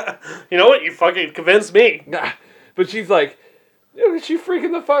 You know what? You fucking convinced me. nah. But she's like, she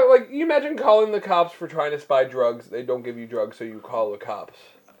freaking the fuck, like, you imagine calling the cops for trying to spy drugs. They don't give you drugs, so you call the cops.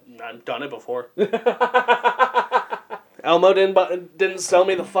 I've done it before. Elmo didn't sell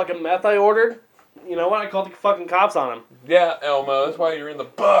me the fucking meth I ordered. You know what? I called the fucking cops on him. Yeah, Elmo, that's why you're in the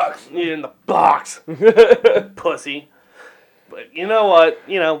box. You're in the box. Pussy. But you know what?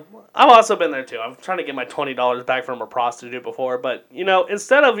 I've also been there too. I'm trying to get my $20 back from a prostitute before. But,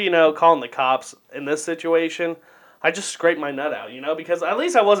 instead of, calling the cops in this situation, I just scraped my nut out, because at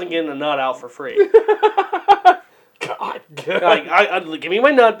least I wasn't getting a nut out for free. God. Like, give me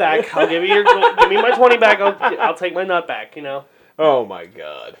my nut back. I'll give me my 20 back. I'll take my nut back, Oh my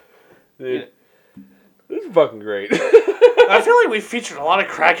god. Dude. This is fucking great. I feel like we've featured a lot of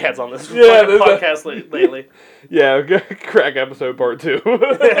crackheads on this Yeah, podcast lately. Yeah, crack episode part 2.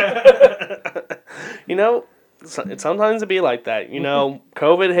 Sometimes it be like that.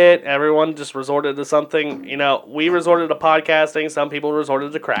 COVID hit, everyone just resorted to something. We resorted to podcasting, some people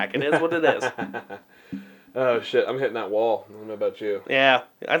resorted to crack. It is what it is. Oh shit, I'm hitting that wall. I don't know about you. Yeah,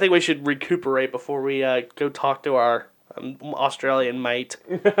 I think we should recuperate before we go talk to our Australian mate.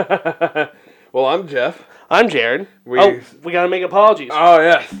 Well, I'm Jeff. I'm Jared. We gotta make apologies. Oh,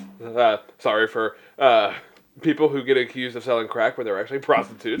 yes. Sorry for People who get accused of selling crack when they're actually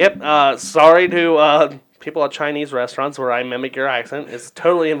prostitutes. Yep. Sorry to people at Chinese restaurants where I mimic your accent. It's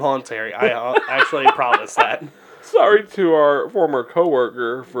totally involuntary. I actually promise that. Sorry to our former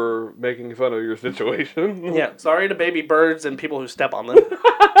coworker for making fun of your situation. Yeah. Sorry to baby birds and people who step on them.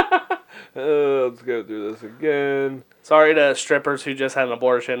 Let's go through this again. Sorry to strippers who just had an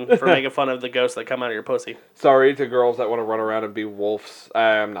abortion for making fun of the ghosts that come out of your pussy. Sorry to girls that want to run around and be wolves.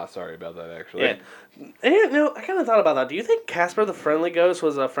 I'm not sorry about that, actually. Yeah. And, no, I kind of thought about that. Do you think Casper the Friendly Ghost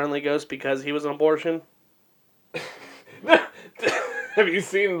was a friendly ghost because he was an abortion? Have you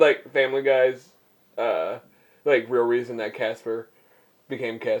seen, like, Family Guy's, real reason that Casper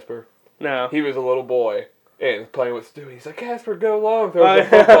became Casper? No. He was a little boy and playing with Stewie. He's like, Casper, go long. Throws a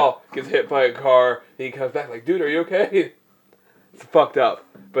football. Gets hit by a car. He comes back like, dude, are you okay? It's fucked up.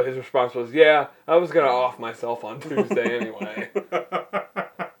 But his response was, yeah, I was going to off myself on Tuesday anyway.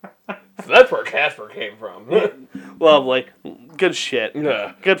 So that's where Casper came from. Lovely. Good shit.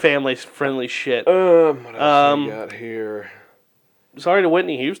 Yeah. Good family friendly shit. What else we got here? Sorry to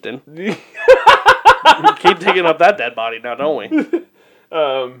Whitney Houston. We keep digging up that dead body now, don't we?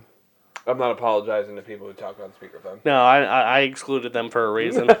 I'm not apologizing to people who talk on speakerphone. No, I excluded them for a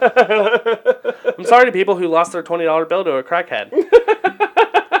reason. I'm sorry to people who lost their $20 bill to a crackhead.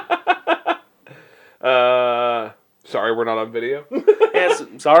 Sorry we're not on video. Yes,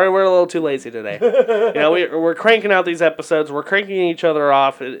 sorry we're a little too lazy today. You know, we're cranking out these episodes. We're cranking each other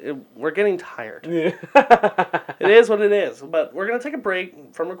off. We're getting tired. Yeah. It is what it is. But we're going to take a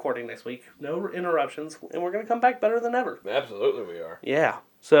break from recording next week. No interruptions. And we're going to come back better than ever. Absolutely we are. Yeah.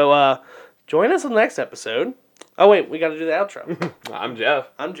 So, join us in the next episode. Oh, wait. We got to do the outro. I'm Jeff.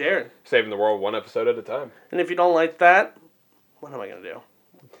 I'm Jared. Saving the world one episode at a time. And if you don't like that, what am I going to do?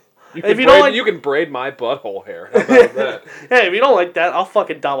 You can braid my butthole hair. How about that? Hey, if you don't like that, I'll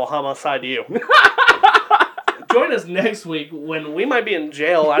fucking double homicide you. Join us next week when we might be in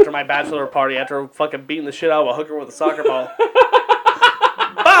jail after my bachelor party after fucking beating the shit out of a hooker with a soccer ball.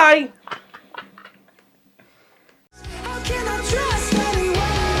 Bye!